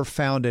 We never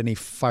found any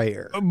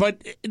fire.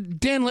 But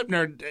Dan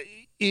Lipner,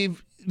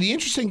 the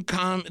interesting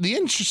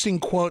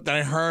quote that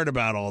I heard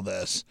about all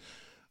this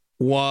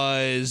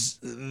was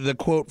the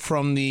quote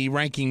from the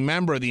ranking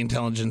member of the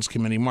Intelligence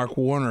Committee, Mark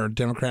Warner,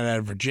 Democrat out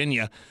of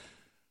Virginia,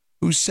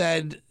 who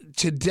said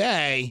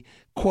today,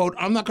 quote,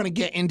 "I'm not going to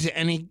get into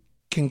any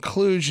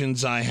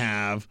conclusions I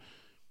have."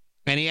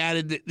 And he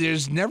added that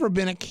there's never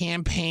been a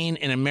campaign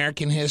in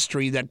American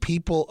history that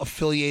people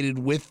affiliated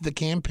with the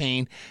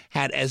campaign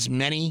had as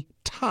many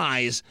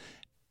ties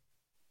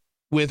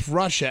with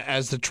Russia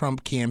as the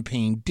Trump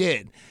campaign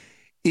did.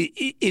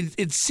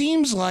 It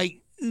seems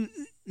like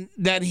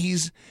that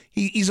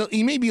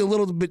he may be a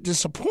little bit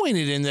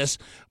disappointed in this,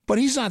 but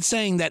he's not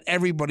saying that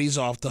everybody's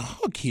off the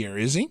hook here,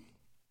 is he?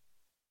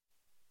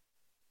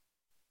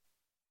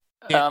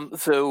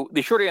 So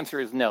the short answer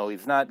is no.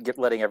 He's not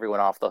letting everyone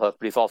off the hook,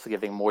 but he's also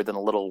giving more than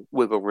a little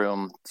wiggle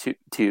room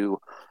to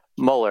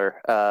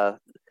Mueller.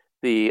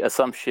 The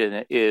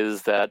assumption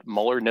is that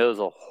Mueller knows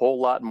a whole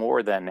lot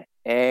more than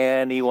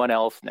anyone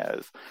else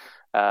knows.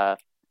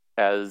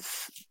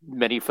 As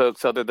many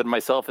folks other than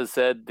myself has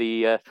said,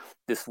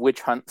 this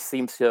witch hunt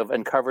seems to have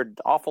uncovered an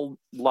awful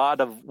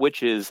lot of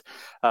witches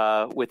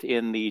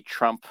within the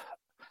Trump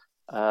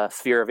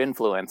sphere of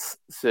influence.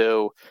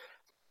 So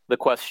the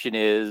question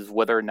is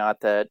whether or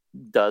not that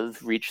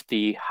does reach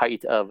the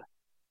height of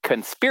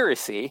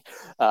conspiracy,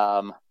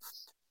 and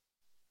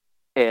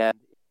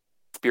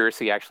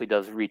conspiracy actually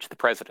does reach the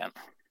president.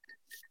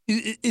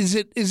 Is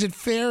it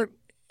fair,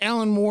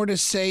 Alan Moore, to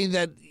say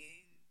that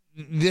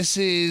this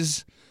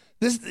isn't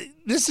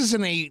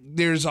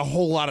there's a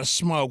whole lot of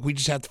smoke, we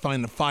just have to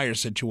find the fire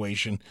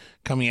situation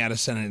coming out of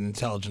Senate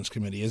Intelligence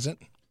Committee, is it?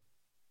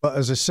 Well,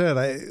 as I said,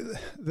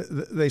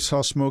 they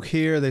saw smoke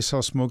here, they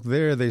saw smoke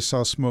there, they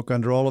saw smoke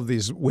under all of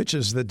these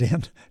witches that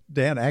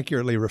Dan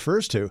accurately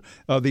refers to,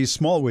 these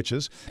small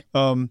witches,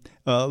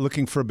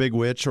 looking for a big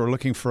witch or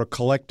looking for a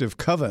collective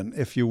coven,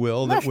 if you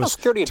will. National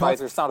Security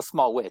Advisor is not a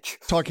small witch.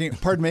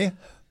 Pardon me?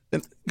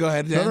 Go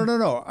ahead, Dan.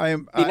 No.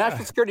 The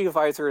National Security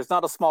Advisor is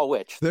not a small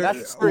witch. The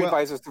National Security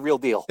Advisor is the real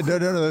deal.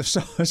 No.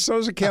 So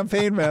is a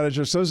campaign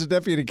manager. So is a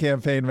deputy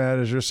campaign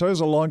manager. So is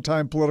a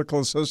longtime political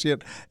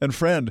associate and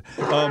friend.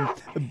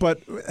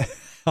 But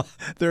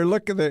they're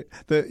looking at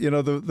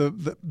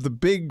the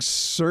big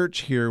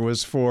search here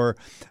was for.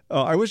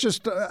 I was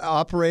just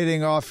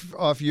operating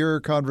off your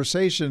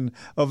conversation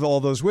of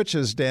all those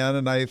witches, Dan,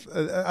 and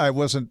I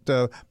wasn't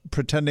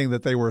pretending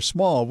that they were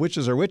small.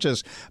 Witches are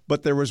witches,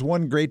 but there was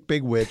one great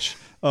big witch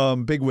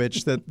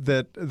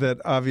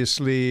that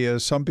obviously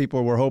some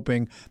people were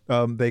hoping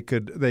they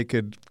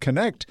could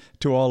connect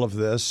to all of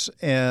this,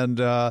 and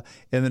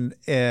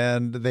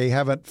they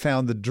haven't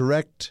found the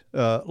direct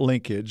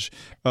linkage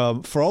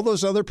for all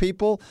those other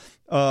people.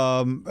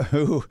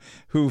 Who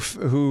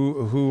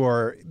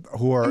are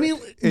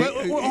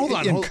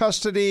in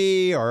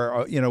custody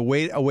or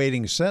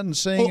awaiting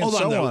sentencing and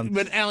so on.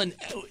 But Alan,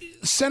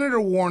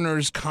 Senator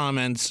Warner's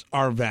comments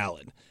are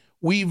valid.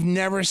 we've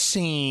never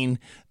seen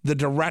the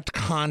direct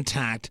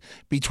contact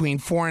between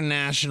foreign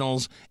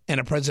nationals and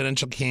a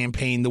presidential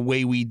campaign the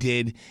way we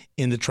did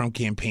in the Trump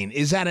campaign.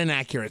 Is that an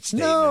accurate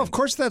statement? No, of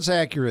course that's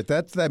accurate.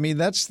 That's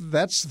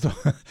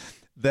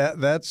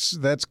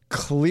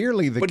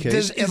clearly the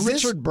case. And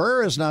Richard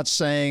Burr is not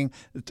saying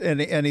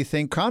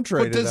anything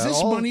contrary to that. But does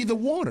this muddy the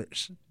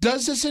waters?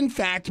 Does this, in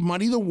fact,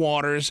 muddy the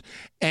waters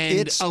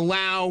and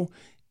allow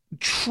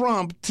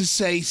Trump to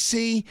say,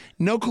 see,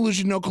 no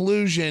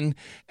collusion,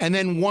 and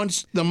then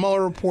once the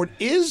Mueller report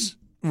is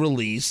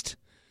released,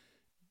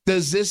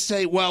 does this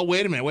say, well,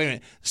 wait a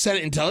minute,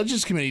 Senate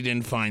Intelligence Committee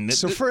didn't find this?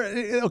 So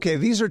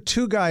these are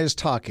two guys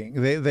talking.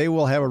 They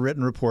will have a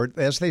written report.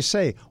 As they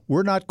say,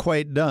 we're not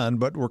quite done,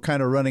 but we're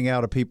kind of running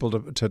out of people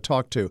to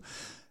talk to.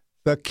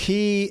 The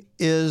key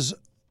is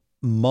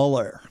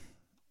Mueller.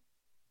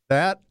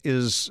 That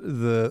is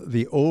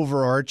the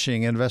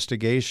overarching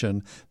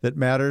investigation that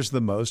matters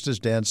the most. As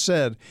Dan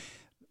said,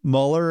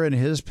 Mueller and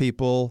his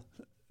people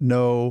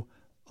know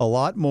a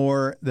lot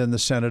more than the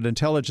Senate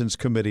Intelligence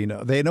Committee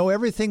know. They know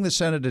everything the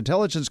Senate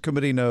Intelligence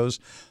Committee knows,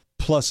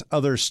 plus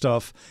other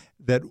stuff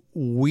that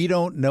we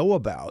don't know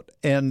about.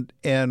 And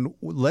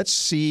let's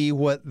see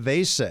what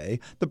they say.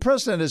 The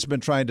president has been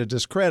trying to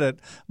discredit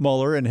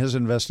Mueller and his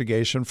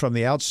investigation from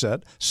the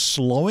outset,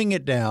 slowing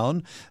it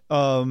down,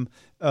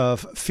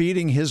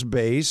 feeding his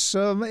base,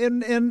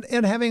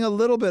 and having a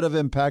little bit of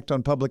impact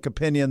on public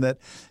opinion that,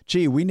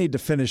 gee, we need to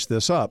finish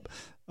this up.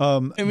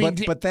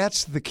 But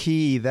that's the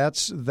key.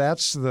 That's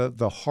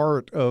the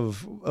heart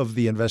of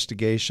the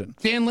investigation.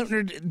 Dan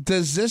Lipner,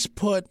 does this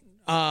put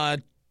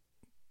the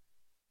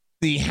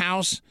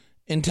House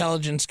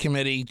Intelligence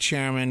Committee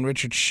Chairman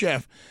Richard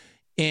Schiff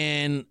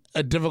in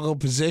a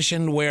difficult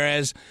position,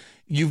 whereas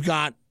you've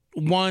got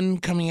one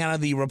coming out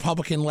of the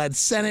Republican-led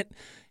Senate,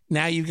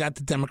 now you've got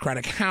the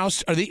Democratic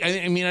House?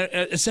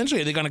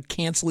 Essentially, are they going to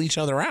cancel each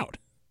other out?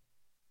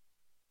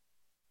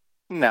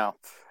 No.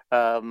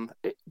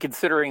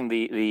 Considering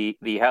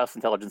the House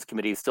Intelligence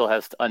Committee still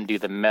has to undo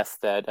the mess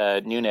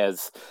that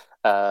Nunes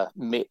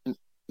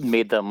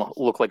made them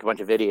look like a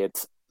bunch of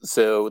idiots,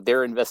 so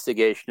their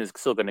investigation is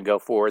still going to go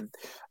forward.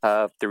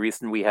 The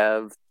reason we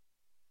have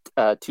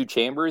two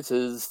chambers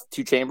is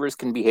two chambers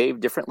can behave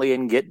differently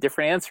and get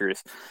different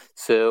answers.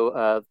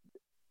 So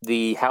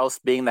the House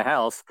being the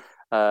House,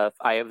 I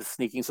have a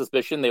sneaking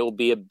suspicion they will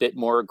be a bit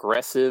more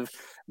aggressive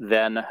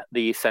than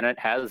the Senate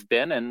has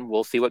been, and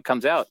we'll see what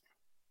comes out.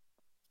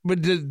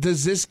 But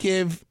does this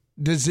give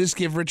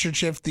Richard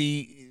Schiff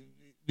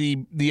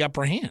the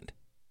upper hand?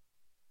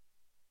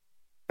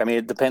 I mean,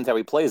 it depends how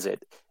he plays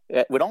it.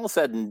 When all is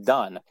said and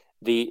done,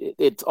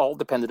 it's all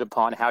dependent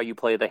upon how you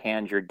play the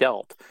hand you're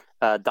dealt.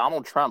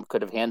 Donald Trump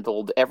could have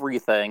handled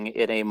everything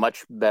in a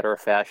much better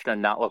fashion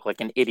and not look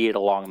like an idiot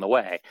along the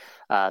way.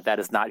 That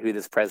is not who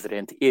this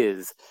president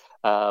is.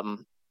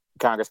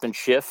 Congressman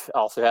Schiff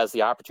also has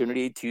the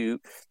opportunity to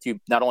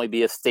not only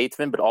be a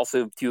statesman, but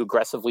also to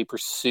aggressively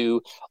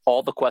pursue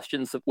all the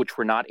questions which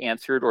were not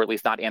answered, or at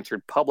least not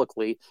answered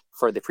publicly,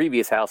 for the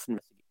previous House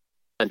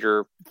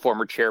under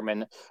former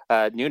Chairman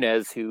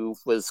Nunes, who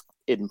was,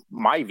 in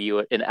my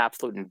view, an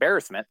absolute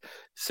embarrassment.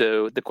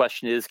 So the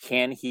question is,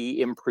 can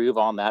he improve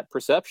on that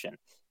perception?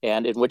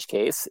 And in which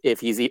case, if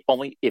he's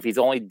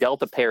only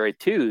dealt a pair of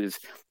twos,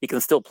 he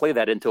can still play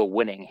that into a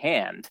winning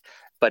hand.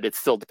 But it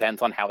still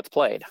depends on how it's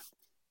played.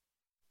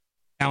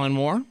 Alan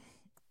Moore?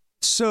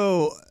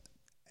 So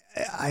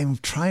I'm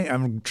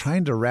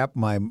trying to wrap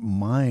my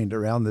mind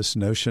around this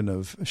notion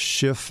of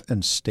Schiff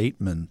and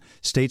statesman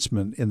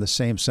in the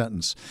same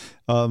sentence.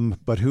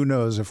 But who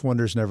knows if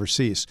wonders never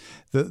cease.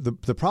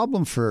 The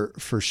problem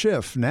for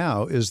Schiff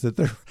now is that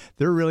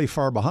they're really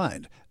far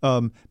behind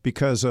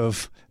because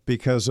of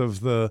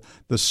the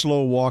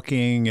slow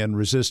walking and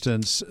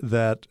resistance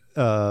that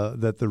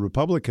the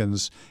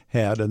Republicans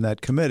had in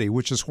that committee,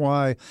 which is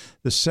why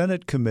the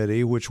Senate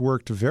committee, which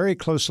worked very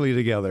closely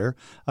together,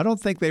 I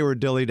don't think they were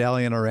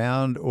dilly-dallying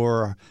around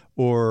or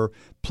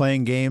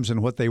playing games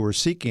in what they were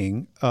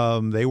seeking.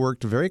 They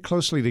worked very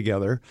closely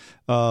together,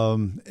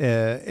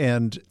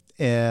 and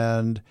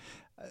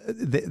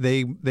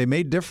they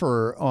may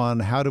differ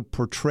on how to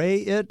portray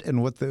it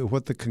and what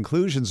the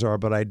conclusions are,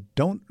 but I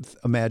don't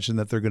imagine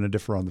that they're going to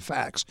differ on the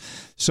facts.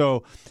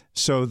 So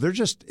they're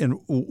just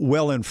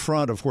well in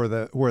front of where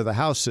the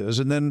House is,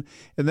 and then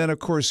of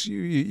course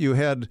you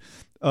had.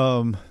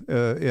 And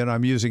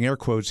I'm using air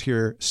quotes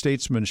here,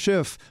 statesman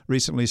Schiff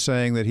recently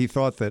saying that he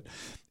thought that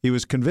he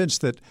was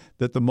convinced that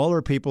the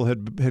Mueller people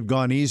had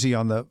gone easy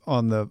on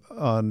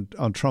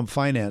Trump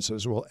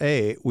finances. Well,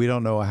 A, we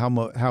don't know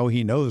how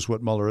he knows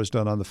what Mueller has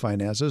done on the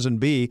finances, and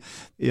B,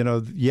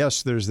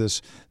 yes, there's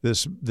this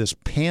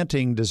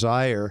panting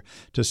desire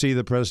to see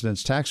the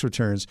president's tax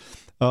returns.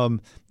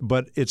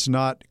 But it's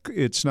not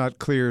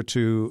clear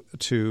to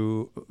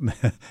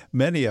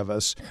many of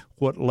us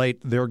what light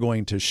they're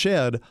going to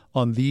shed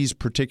on these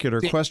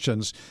particular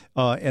questions,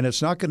 and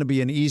it's not going to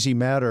be an easy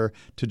matter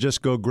to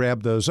just go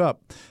grab those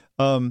up.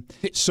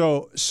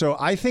 So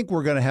I think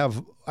we're going to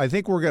have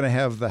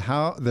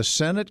the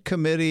Senate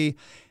committee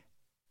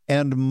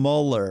and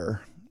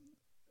Mueller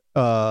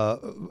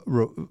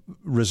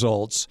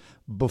results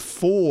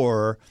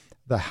before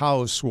the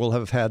House will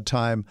have had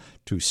time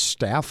to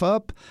staff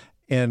up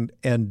and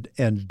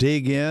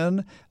dig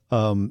in,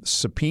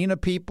 subpoena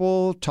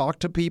people, talk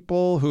to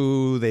people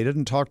who they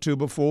didn't talk to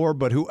before,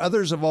 but who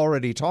others have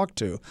already talked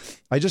to.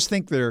 I just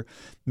think they're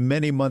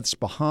many months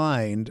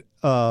behind.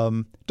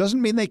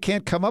 Doesn't mean they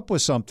can't come up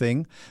with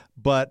something,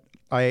 but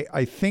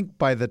I think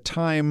by the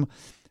time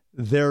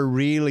they're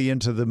really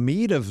into the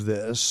meat of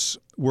this,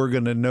 we're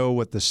going to know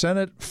what the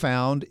Senate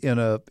found in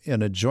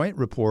a joint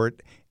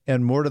report,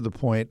 and more to the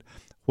point,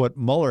 what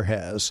Mueller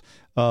has.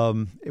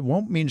 It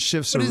won't mean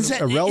shifts are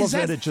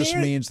irrelevant. It just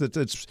means that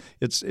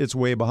it's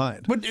way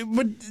behind. But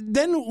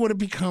then what it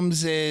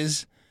becomes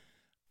is,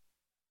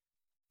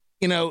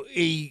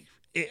 I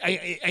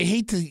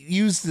hate to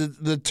use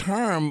the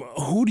term,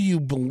 who do you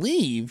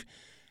believe?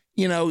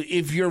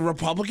 If you're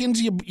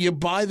Republicans, you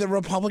buy the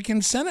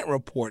Republican Senate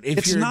report.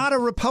 It's not a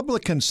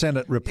Republican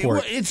Senate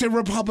report. It's a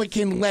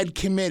Republican-led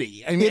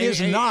committee. It is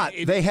not.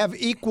 They have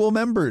equal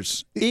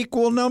numbers in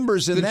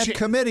that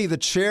committee. The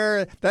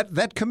chair,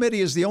 that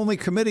committee is the only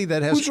committee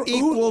that has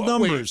equal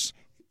numbers.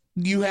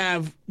 Wait, you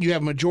have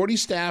majority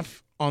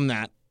staff on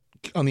the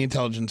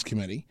Intelligence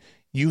Committee.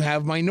 You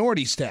have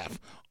minority staff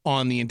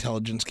on the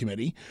Intelligence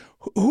Committee.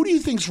 Who do you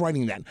think's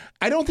writing that?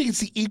 I don't think it's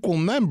the equal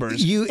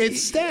members.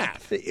 It's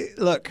staff.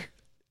 Look,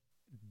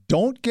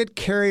 don't get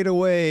carried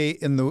away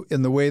in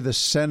the way the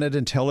Senate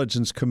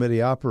Intelligence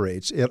Committee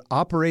operates. It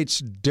operates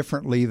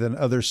differently than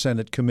other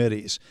Senate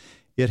committees.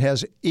 It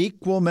has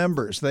equal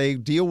members. They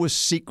deal with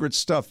secret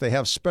stuff. They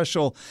have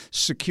special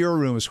secure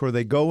rooms where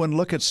they go and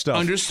look at stuff.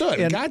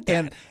 Understood. Got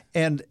that.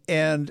 And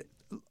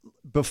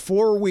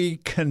before we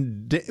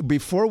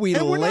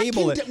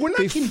label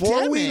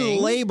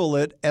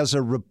it as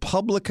a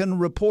Republican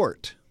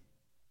report,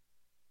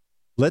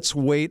 let's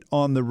wait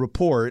on the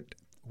report,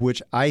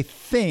 which I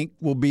think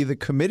will be the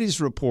committee's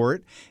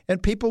report,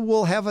 and people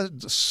will have a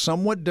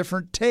somewhat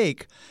different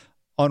take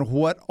on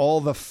what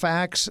all the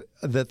facts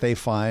that they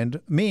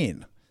find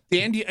mean.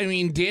 Dan,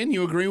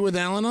 you agree with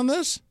Alan on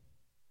this?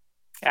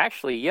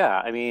 Actually, yeah.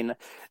 I mean,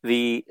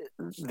 the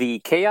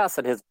chaos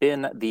that has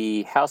been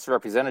the House of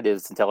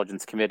Representatives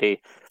Intelligence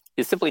Committee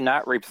is simply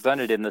not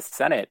represented in the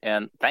Senate,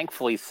 and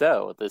thankfully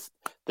so.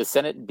 The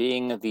Senate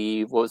being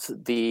the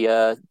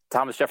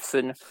Thomas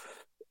Jefferson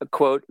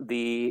quote,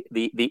 the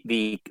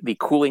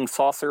cooling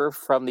saucer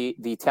from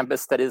the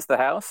tempest that is the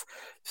House.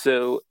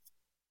 So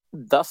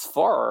thus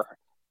far,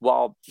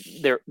 while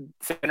their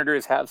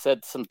senators have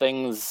said some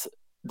things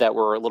that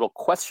were a little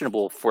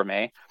questionable for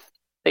me,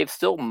 they've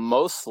still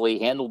mostly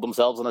handled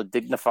themselves in a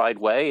dignified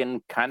way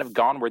and kind of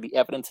gone where the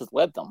evidence has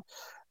led them.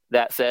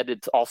 That said,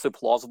 it's also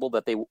plausible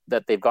that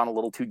they've gone a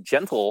little too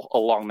gentle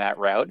along that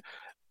route,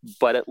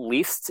 but at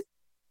least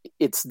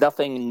it's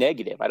nothing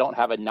negative. I don't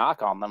have a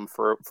knock on them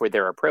for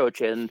their approach,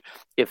 and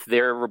if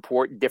their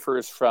report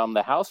differs from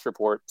the House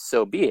report,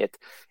 so be it.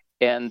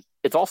 And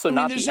it's also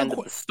not the end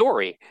of the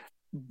story.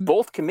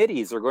 Both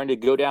committees are going to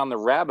go down the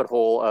rabbit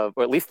hole of,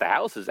 or at least the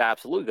House is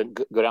absolutely going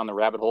to go down the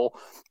rabbit hole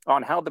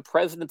on how the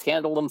president's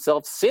handled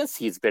himself since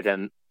he's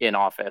been in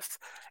office,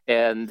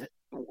 and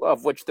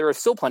of which there are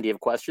still plenty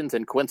of questions.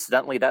 And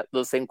coincidentally,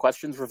 those same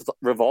questions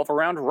revolve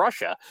around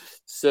Russia.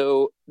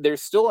 So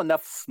there's still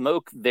enough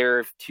smoke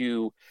there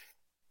to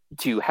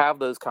have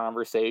those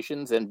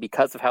conversations. And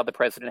because of how the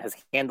president has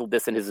handled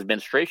this and his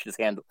administration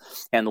has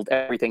handled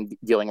everything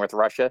dealing with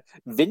Russia,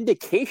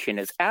 vindication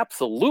is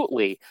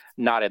absolutely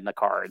not in the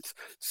cards.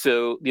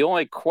 So the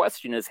only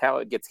question is how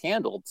it gets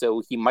handled.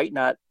 So he might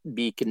not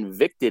be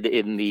convicted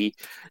in the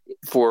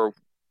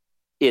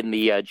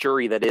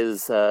jury that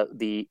is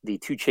the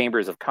two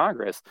chambers of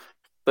Congress,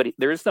 but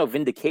there is no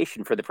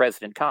vindication for the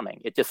president coming.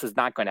 It just is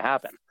not going to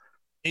happen.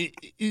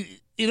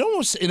 It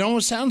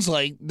almost sounds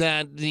like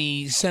that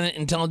the Senate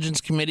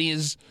Intelligence Committee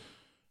is,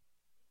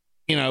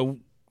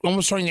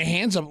 almost throwing their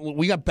hands up.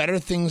 We got better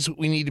things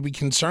we need to be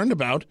concerned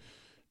about.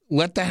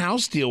 Let the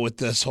House deal with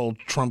this whole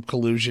Trump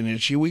collusion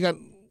issue.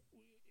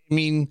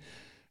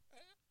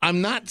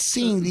 I'm not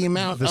seeing the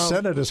amount the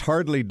Senate is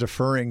hardly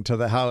deferring to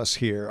the House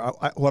here.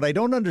 What I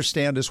don't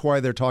understand is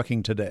why they're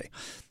talking today.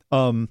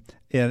 And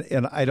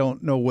I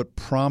don't know what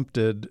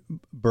prompted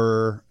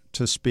Burr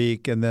to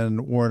speak and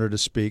then Warner to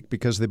speak,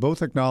 because they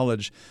both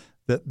acknowledge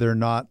that they're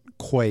not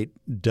quite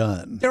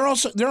done. They're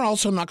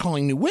also not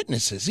calling new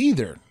witnesses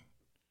either.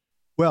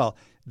 Well,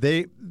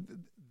 in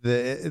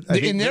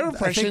their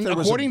impression,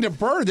 according to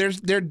Burr,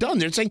 they're done.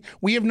 They're saying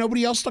we have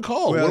nobody else to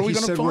call. Well, what are we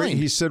going to find?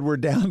 He said we're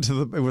down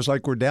to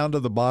we're down to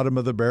the bottom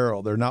of the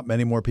barrel. There are not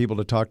many more people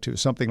to talk to,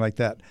 something like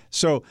that.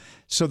 So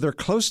they're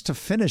close to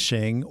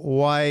finishing.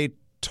 Why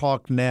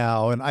talk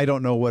now? And I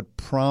don't know what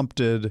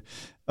prompted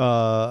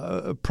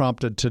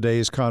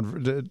today's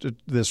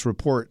this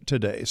report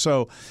today.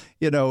 So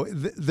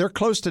they're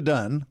close to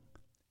done,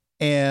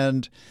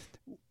 and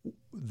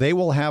they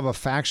will have a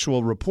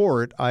factual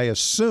report, I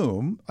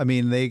assume. I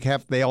mean,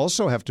 they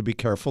also have to be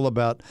careful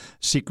about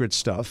secret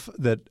stuff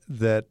that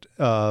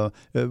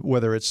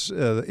whether it's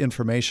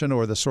information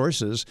or the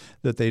sources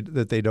that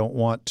they don't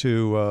want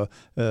to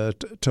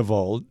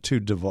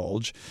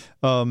divulge.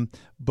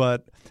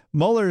 But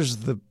Mueller's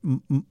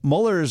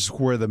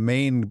where the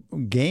main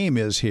game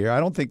is here. I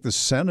don't think the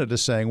Senate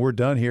is saying we're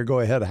done here. Go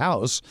ahead,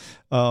 House.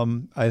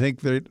 I think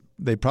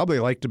they probably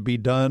like to be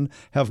done,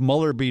 have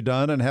Mueller be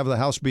done, and have the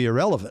House be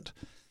irrelevant.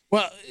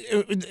 Well,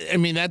 I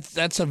mean,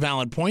 that's a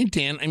valid point,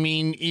 Dan. I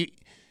mean,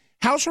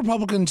 House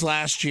Republicans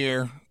last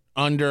year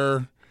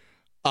under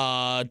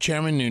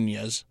Chairman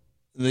Nunes,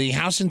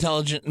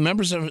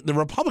 the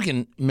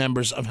Republican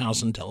members of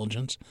House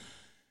Intelligence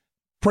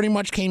pretty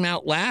much came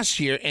out last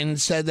year and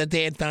said that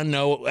they had found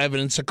no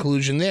evidence of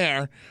collusion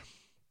there,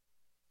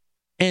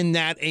 and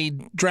that a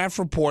draft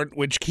report,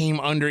 which came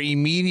under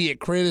immediate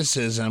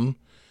criticism,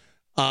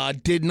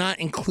 did not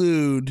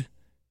include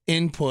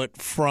input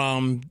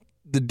from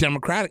the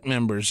Democratic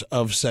members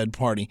of said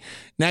party.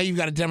 Now you've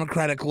got a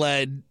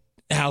Democratic-led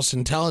House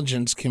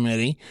Intelligence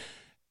Committee.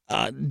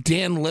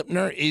 Dan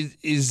Lipner,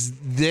 is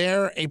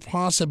there a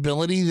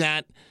possibility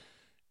that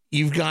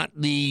you've got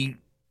the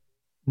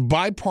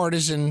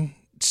bipartisan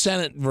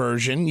Senate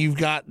version, you've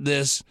got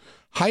this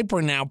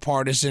hyper now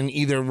partisan,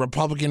 either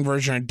Republican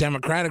version or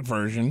Democratic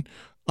version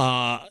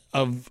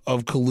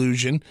of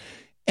collusion,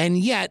 and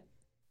yet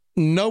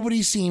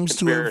nobody seemed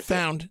to have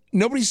found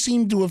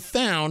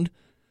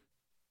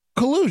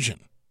collusion.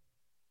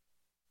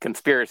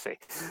 Conspiracy.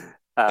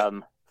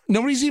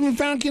 Nobody's even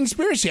found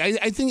conspiracy.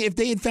 I think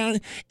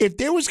if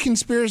there was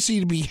conspiracy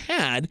to be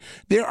had,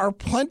 there are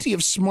plenty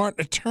of smart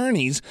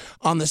attorneys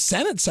on the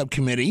Senate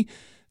subcommittee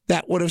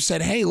that would have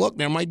said, hey, look,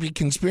 there might be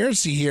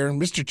conspiracy here.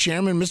 Mr.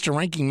 Chairman, Mr.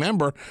 Ranking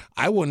Member,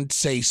 I wouldn't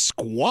say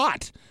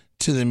squat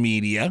to the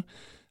media.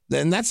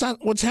 Then that's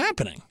not what's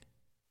happening.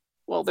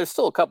 Well, there's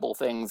still a couple of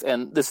things,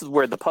 and this is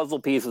where the puzzle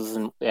pieces,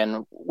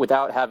 and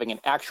without having an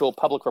actual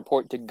public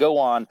report to go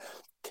on,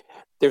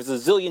 there's a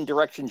zillion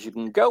directions you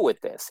can go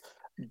with this.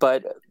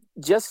 But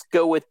just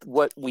go with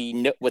what we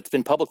know, what's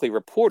been publicly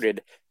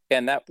reported,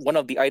 and that one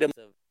of the items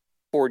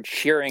for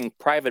sharing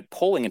private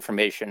polling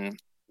information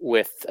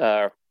with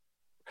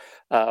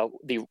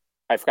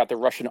I forgot the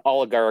Russian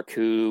oligarch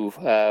who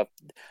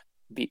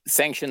the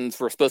sanctions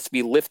were supposed to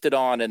be lifted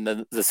on, and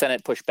the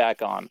Senate pushed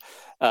back on.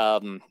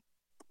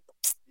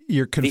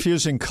 You're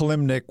confusing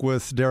Kalimnik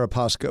with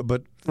Deripaska,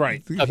 but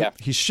right. Okay.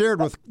 He shared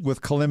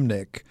with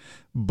Kalimnik,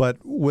 but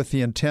with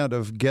the intent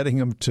of getting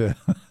him to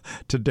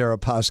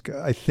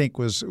Deripaska, I think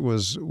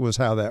was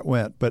how that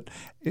went. But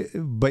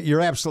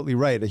you're absolutely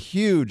right. A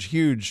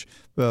huge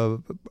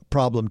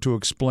problem to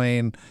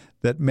explain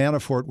that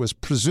Manafort was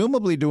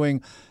presumably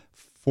doing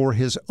for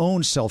his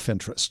own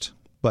self-interest.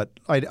 But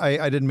I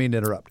didn't mean to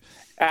interrupt.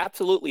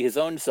 Absolutely his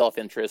own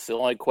self-interest. The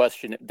only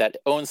question, that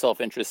own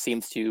self-interest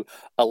seems to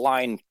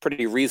align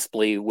pretty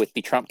reasonably with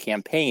the Trump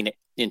campaign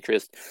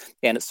interest,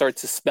 and it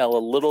starts to smell a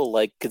little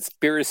like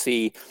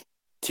conspiracy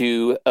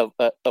to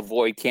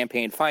avoid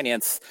campaign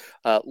finance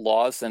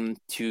laws and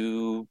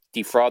to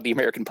defraud the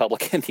American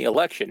public in the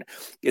election.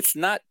 It's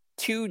not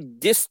too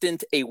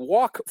distant a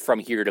walk from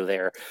here to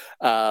there.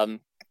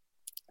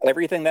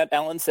 Everything that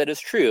Alan said is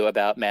true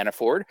about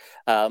Manafort,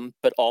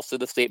 but also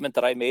the statement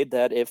that I made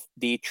that if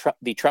the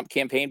Trump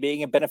campaign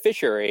being a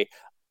beneficiary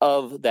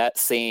of that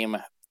same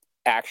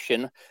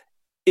action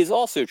is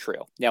also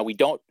true. Now,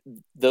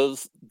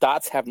 those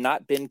dots have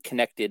not been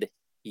connected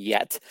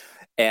yet,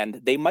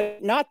 and they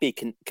might not be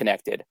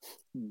connected.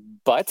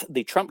 But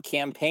the Trump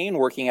campaign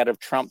working out of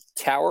Trump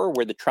Tower,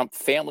 where the Trump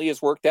family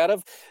is worked out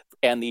of,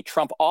 and the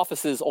Trump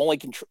offices only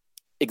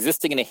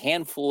existing in a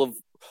handful of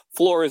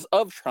floors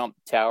of Trump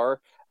Tower,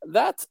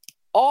 that's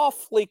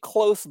awfully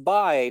close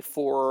by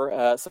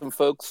for some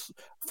folks,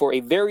 for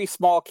a very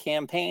small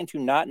campaign to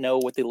not know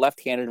what the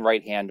left hand and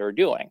right hand are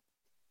doing.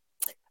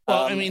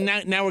 Well, I mean,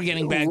 now we're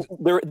getting back.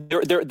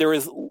 There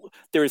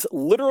is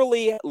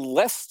literally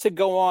less to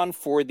go on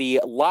for the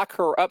lock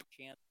her up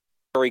chance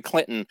of Hillary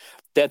Clinton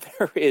than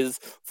there is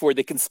for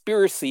the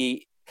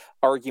conspiracy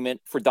argument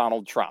for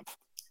Donald Trump.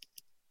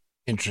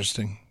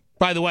 Interesting.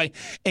 By the way,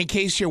 in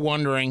case you're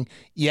wondering,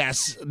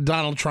 yes,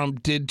 Donald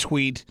Trump did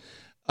tweet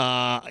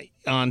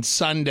on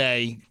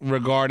Sunday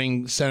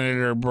regarding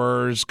Senator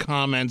Burr's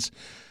comments.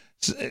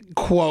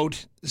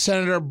 Quote,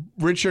 Senator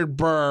Richard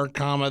Burr,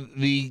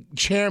 the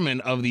chairman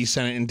of the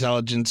Senate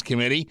Intelligence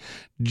Committee,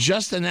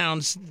 just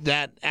announced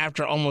that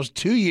after almost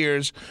 2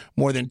 years,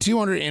 more than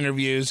 200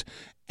 interviews,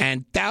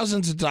 and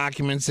thousands of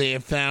documents they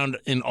have found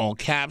in all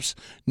caps,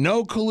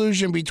 no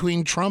collusion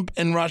between Trump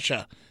and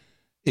Russia.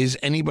 Is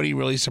anybody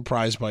really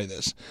surprised by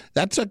this?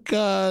 That took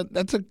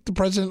the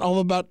president all of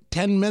about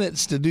 10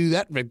 minutes to do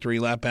that victory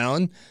lap,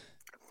 Alan.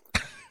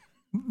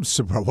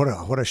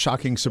 What a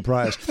shocking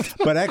surprise!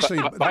 But actually,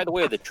 by the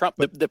way,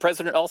 the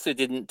president also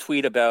didn't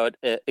tweet about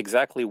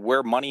exactly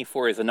where money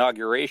for his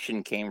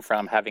inauguration came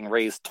from, having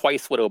raised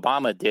twice what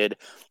Obama did,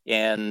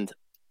 and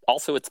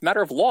Also, it's a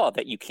matter of law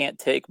that you can't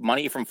take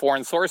money from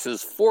foreign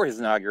sources for his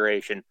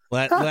inauguration.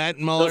 Let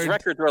Mueller. Those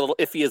records are a little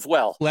iffy as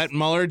well. Let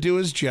Mueller do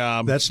his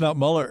job. That's not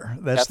Mueller.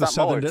 That's the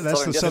Southern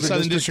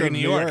District of New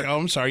York. Oh,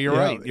 I'm sorry. You're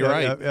right. You're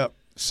right. Yeah.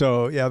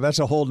 So that's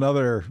a whole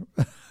nother.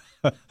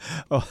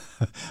 a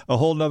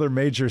whole nother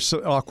major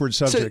awkward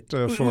subject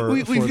for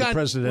the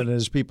president and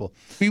his people.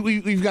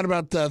 We've got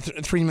about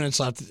 3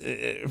 minutes left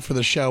for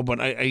the show, but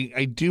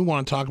I do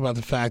want to talk about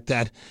the fact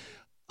that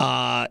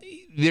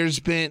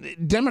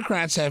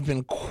Democrats have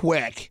been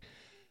quick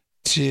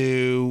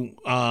to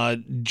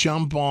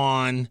jump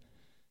on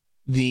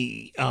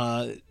the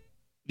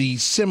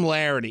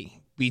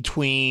similarity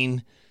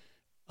between.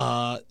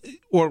 Or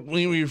let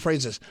me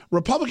rephrase this.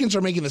 Republicans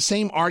are making the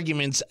same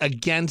arguments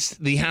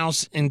against the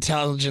House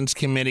Intelligence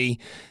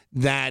Committee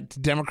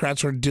that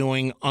Democrats were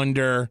doing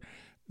under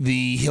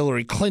the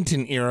Hillary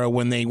Clinton era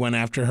when they went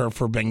after her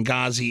for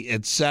Benghazi,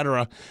 et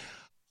cetera.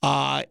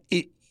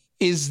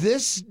 Is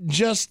this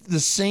just the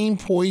same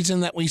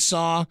poison that we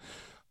saw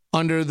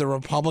under the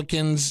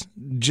Republicans,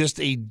 just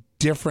a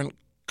different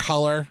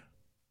color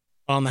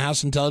on the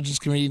House Intelligence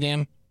Committee,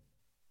 Dan?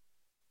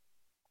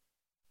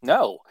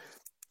 No.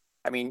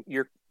 I mean,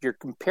 you're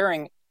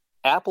comparing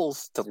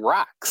apples to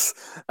rocks.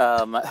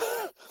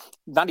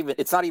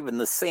 It's not even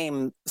the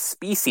same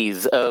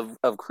species of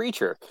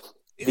creature.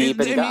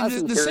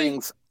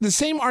 The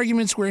same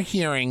arguments we're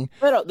hearing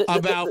about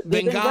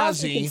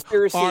Benghazi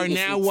are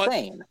now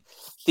insane. What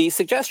the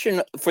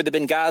suggestion for the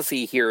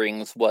Benghazi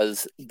hearings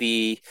was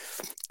the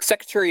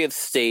Secretary of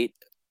State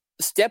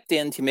stepped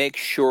in to make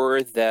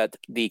sure that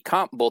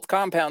both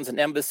compounds and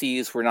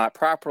embassies were not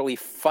properly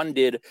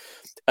funded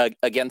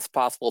against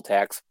possible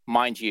attacks.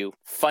 Mind you,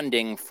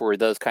 funding for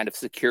those kind of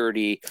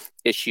security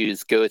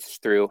issues goes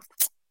through,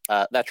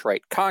 that's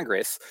right,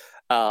 Congress.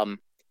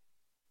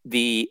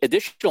 The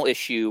additional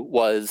issue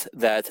was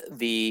that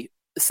the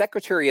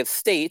Secretary of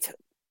State,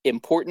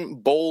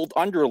 important, bold,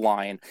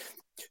 underline,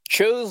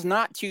 chose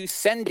not to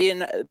send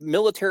in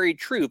military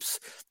troops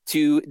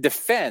to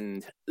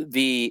defend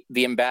the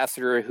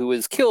ambassador who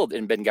was killed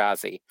in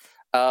Benghazi.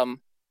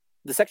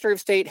 The Secretary of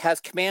State has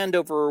command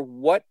over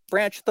what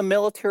branch of the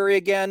military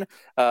again?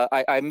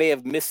 I may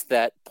have missed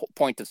that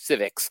point of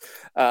civics.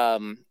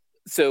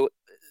 So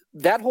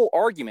that whole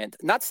argument,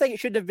 not saying it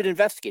shouldn't have been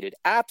investigated,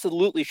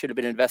 absolutely should have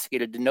been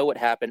investigated to know what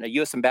happened. A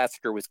U.S.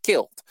 ambassador was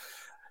killed.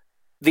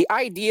 The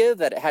idea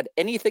that it had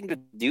anything to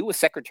do with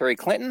Secretary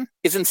Clinton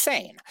is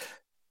insane.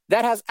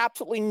 That has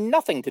absolutely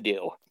nothing to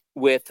do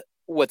with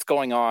what's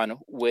going on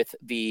with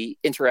the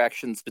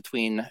interactions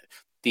between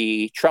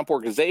the Trump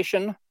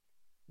organization,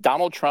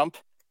 Donald Trump,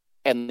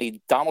 and the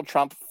Donald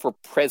Trump for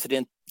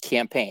President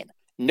campaign.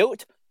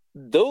 Note,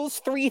 those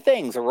three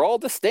things are all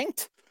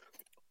distinct.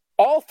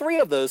 All three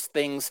of those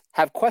things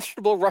have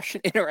questionable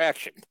Russian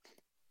interaction.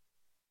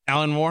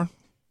 Alan Moore?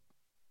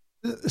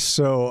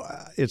 So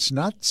it's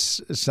not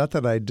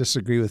that I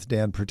disagree with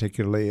Dan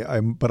particularly,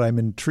 but I'm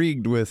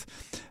intrigued with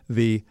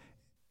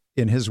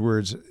in his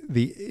words,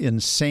 the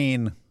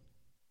insane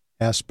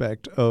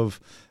aspect of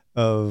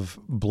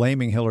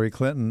blaming Hillary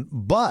Clinton,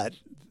 but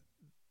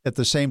at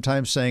the same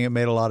time saying it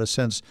made a lot of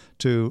sense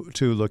to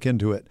look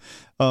into it.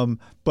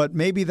 But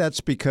maybe that's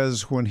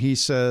because when he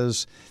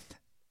says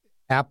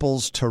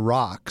apples to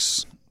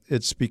rocks,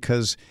 it's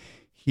because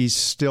he's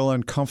still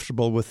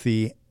uncomfortable with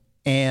the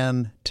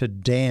Ann to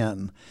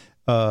Dan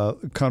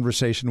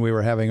conversation we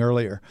were having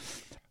earlier.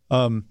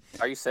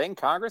 Are you saying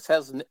Congress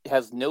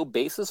has no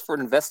basis for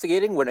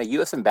investigating when a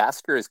U.S.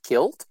 ambassador is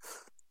killed?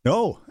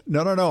 No.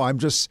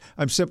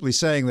 I'm simply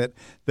saying that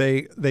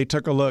they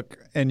took a look,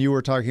 and you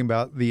were talking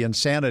about the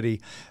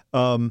insanity.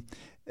 I'm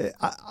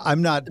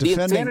not defending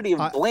the insanity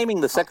of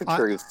blaming the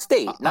Secretary of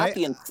State,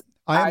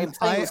 I'm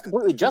saying it's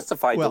completely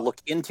justified to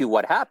look into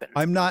what happened.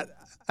 I'm not.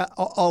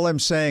 All I'm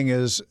saying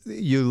is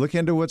you look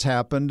into what's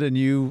happened, and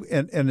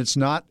it's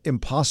not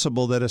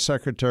impossible that a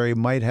secretary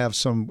might have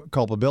some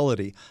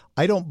culpability.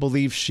 I don't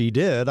believe she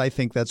did. I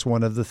think that's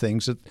one of the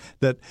things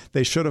that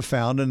they should have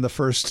found in the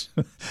first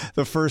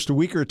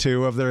week or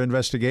two of their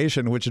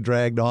investigation, which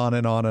dragged on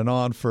and on and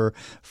on for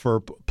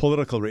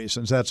political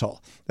reasons. That's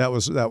all. That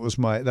was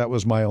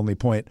my only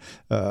point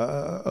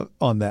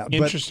on that.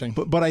 Interesting.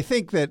 But I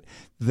think that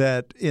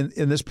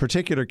in this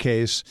particular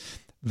case,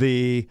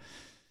 the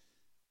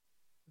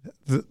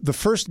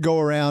first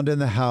go-around in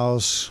the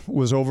House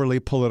was overly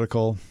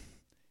political.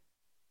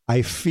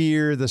 I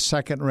fear the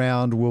second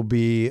round will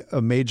be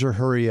a major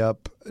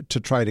hurry-up to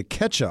try to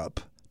catch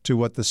up to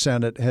what the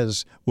Senate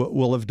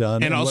will have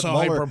done, and also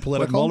hyper-political.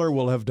 What Mueller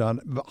will have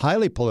done,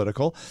 highly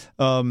political.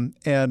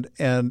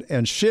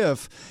 And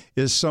Schiff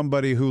is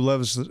somebody who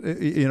loves.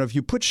 If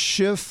you put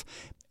Schiff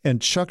and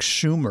Chuck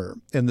Schumer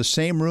in the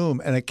same room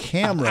and a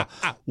camera,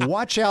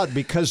 watch out,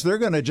 because they're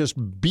going to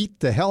just beat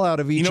the hell out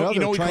of each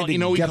other.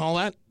 We call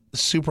that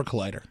super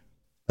collider.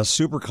 A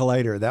super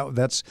collider.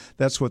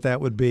 That's what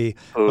that would be.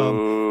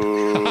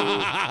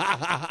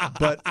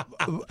 But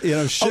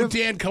Schiff,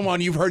 Dan, come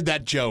on, you've heard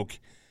that joke.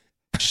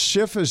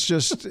 Schiff is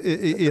just,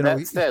 you know.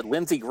 That said,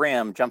 Lindsey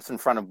Graham jumps in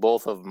front of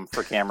both of them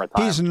for camera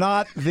time. He's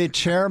not the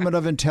chairman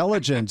of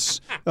intelligence.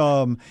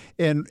 No,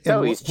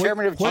 he's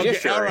chairman of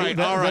judiciary.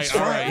 All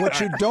right. What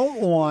you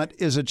don't want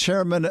is a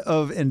chairman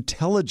of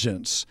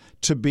intelligence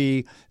to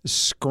be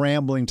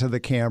scrambling to the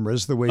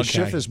cameras the way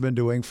Schiff has been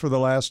doing for the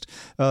last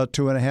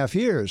 2.5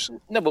 years.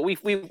 No, but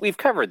we've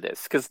covered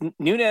this because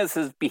Nunes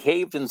has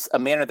behaved in a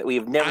manner that we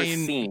have never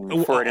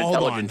seen for an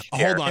intelligence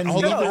chair.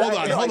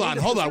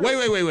 Hold on.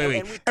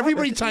 Wait.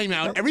 Everybody time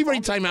out.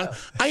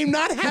 I am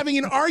not having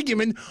an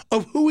argument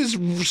of who is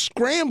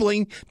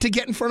scrambling to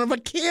get in front of a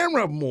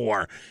camera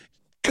more.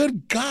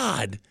 Good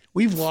God.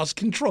 We've lost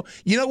control.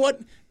 You know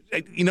what?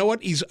 I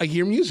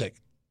hear music.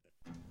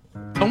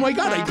 Oh, my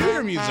God, I do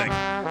hear music.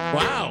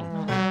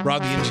 Wow.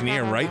 Rob the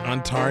engineer, right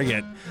on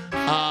target.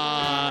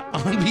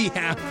 On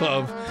behalf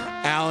of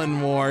Alan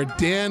Moore,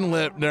 Dan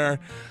Lipner,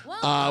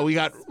 we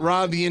got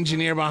Rob the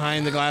engineer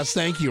behind the glass.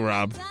 Thank you,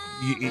 Rob.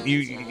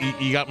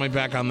 You got my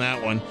back on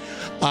that one.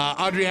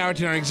 Audrey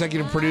Howerton, our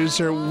executive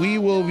producer. We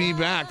will be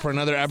back for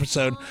another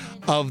episode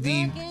of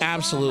the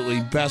absolutely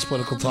best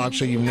political talk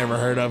show you've never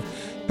heard of,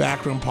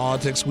 Backroom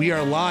Politics. We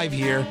are live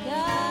here,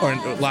 or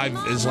live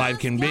as live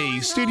can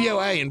be,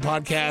 Studio A in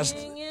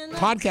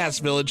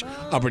Podcast Village,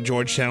 Upper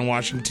Georgetown,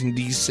 Washington,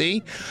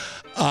 D.C.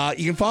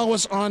 You can follow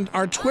us on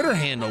our Twitter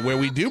handle, where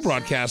we do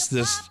broadcast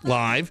this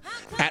live,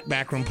 at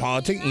Backroom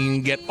Politics. You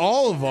can get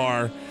all of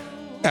our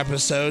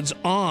episodes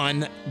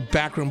on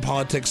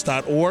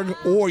backroompolitics.org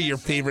or your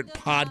favorite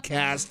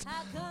podcast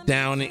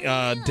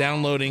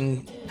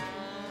downloading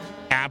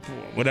app,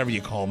 whatever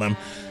you call them.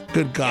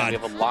 Good God. Yeah,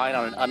 we have a line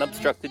on an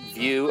unobstructed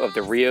view of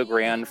the Rio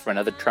Grande for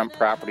another Trump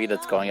property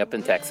that's going up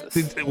in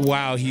Texas.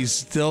 Wow, he's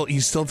still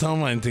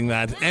tormenting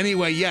that.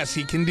 Anyway, yes,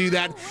 he can do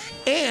that.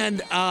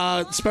 And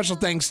special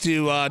thanks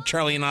to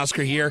Charlie and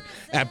Oscar here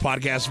at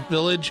Podcast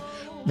Village.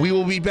 We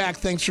will be back.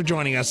 Thanks for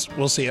joining us.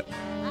 We'll see you.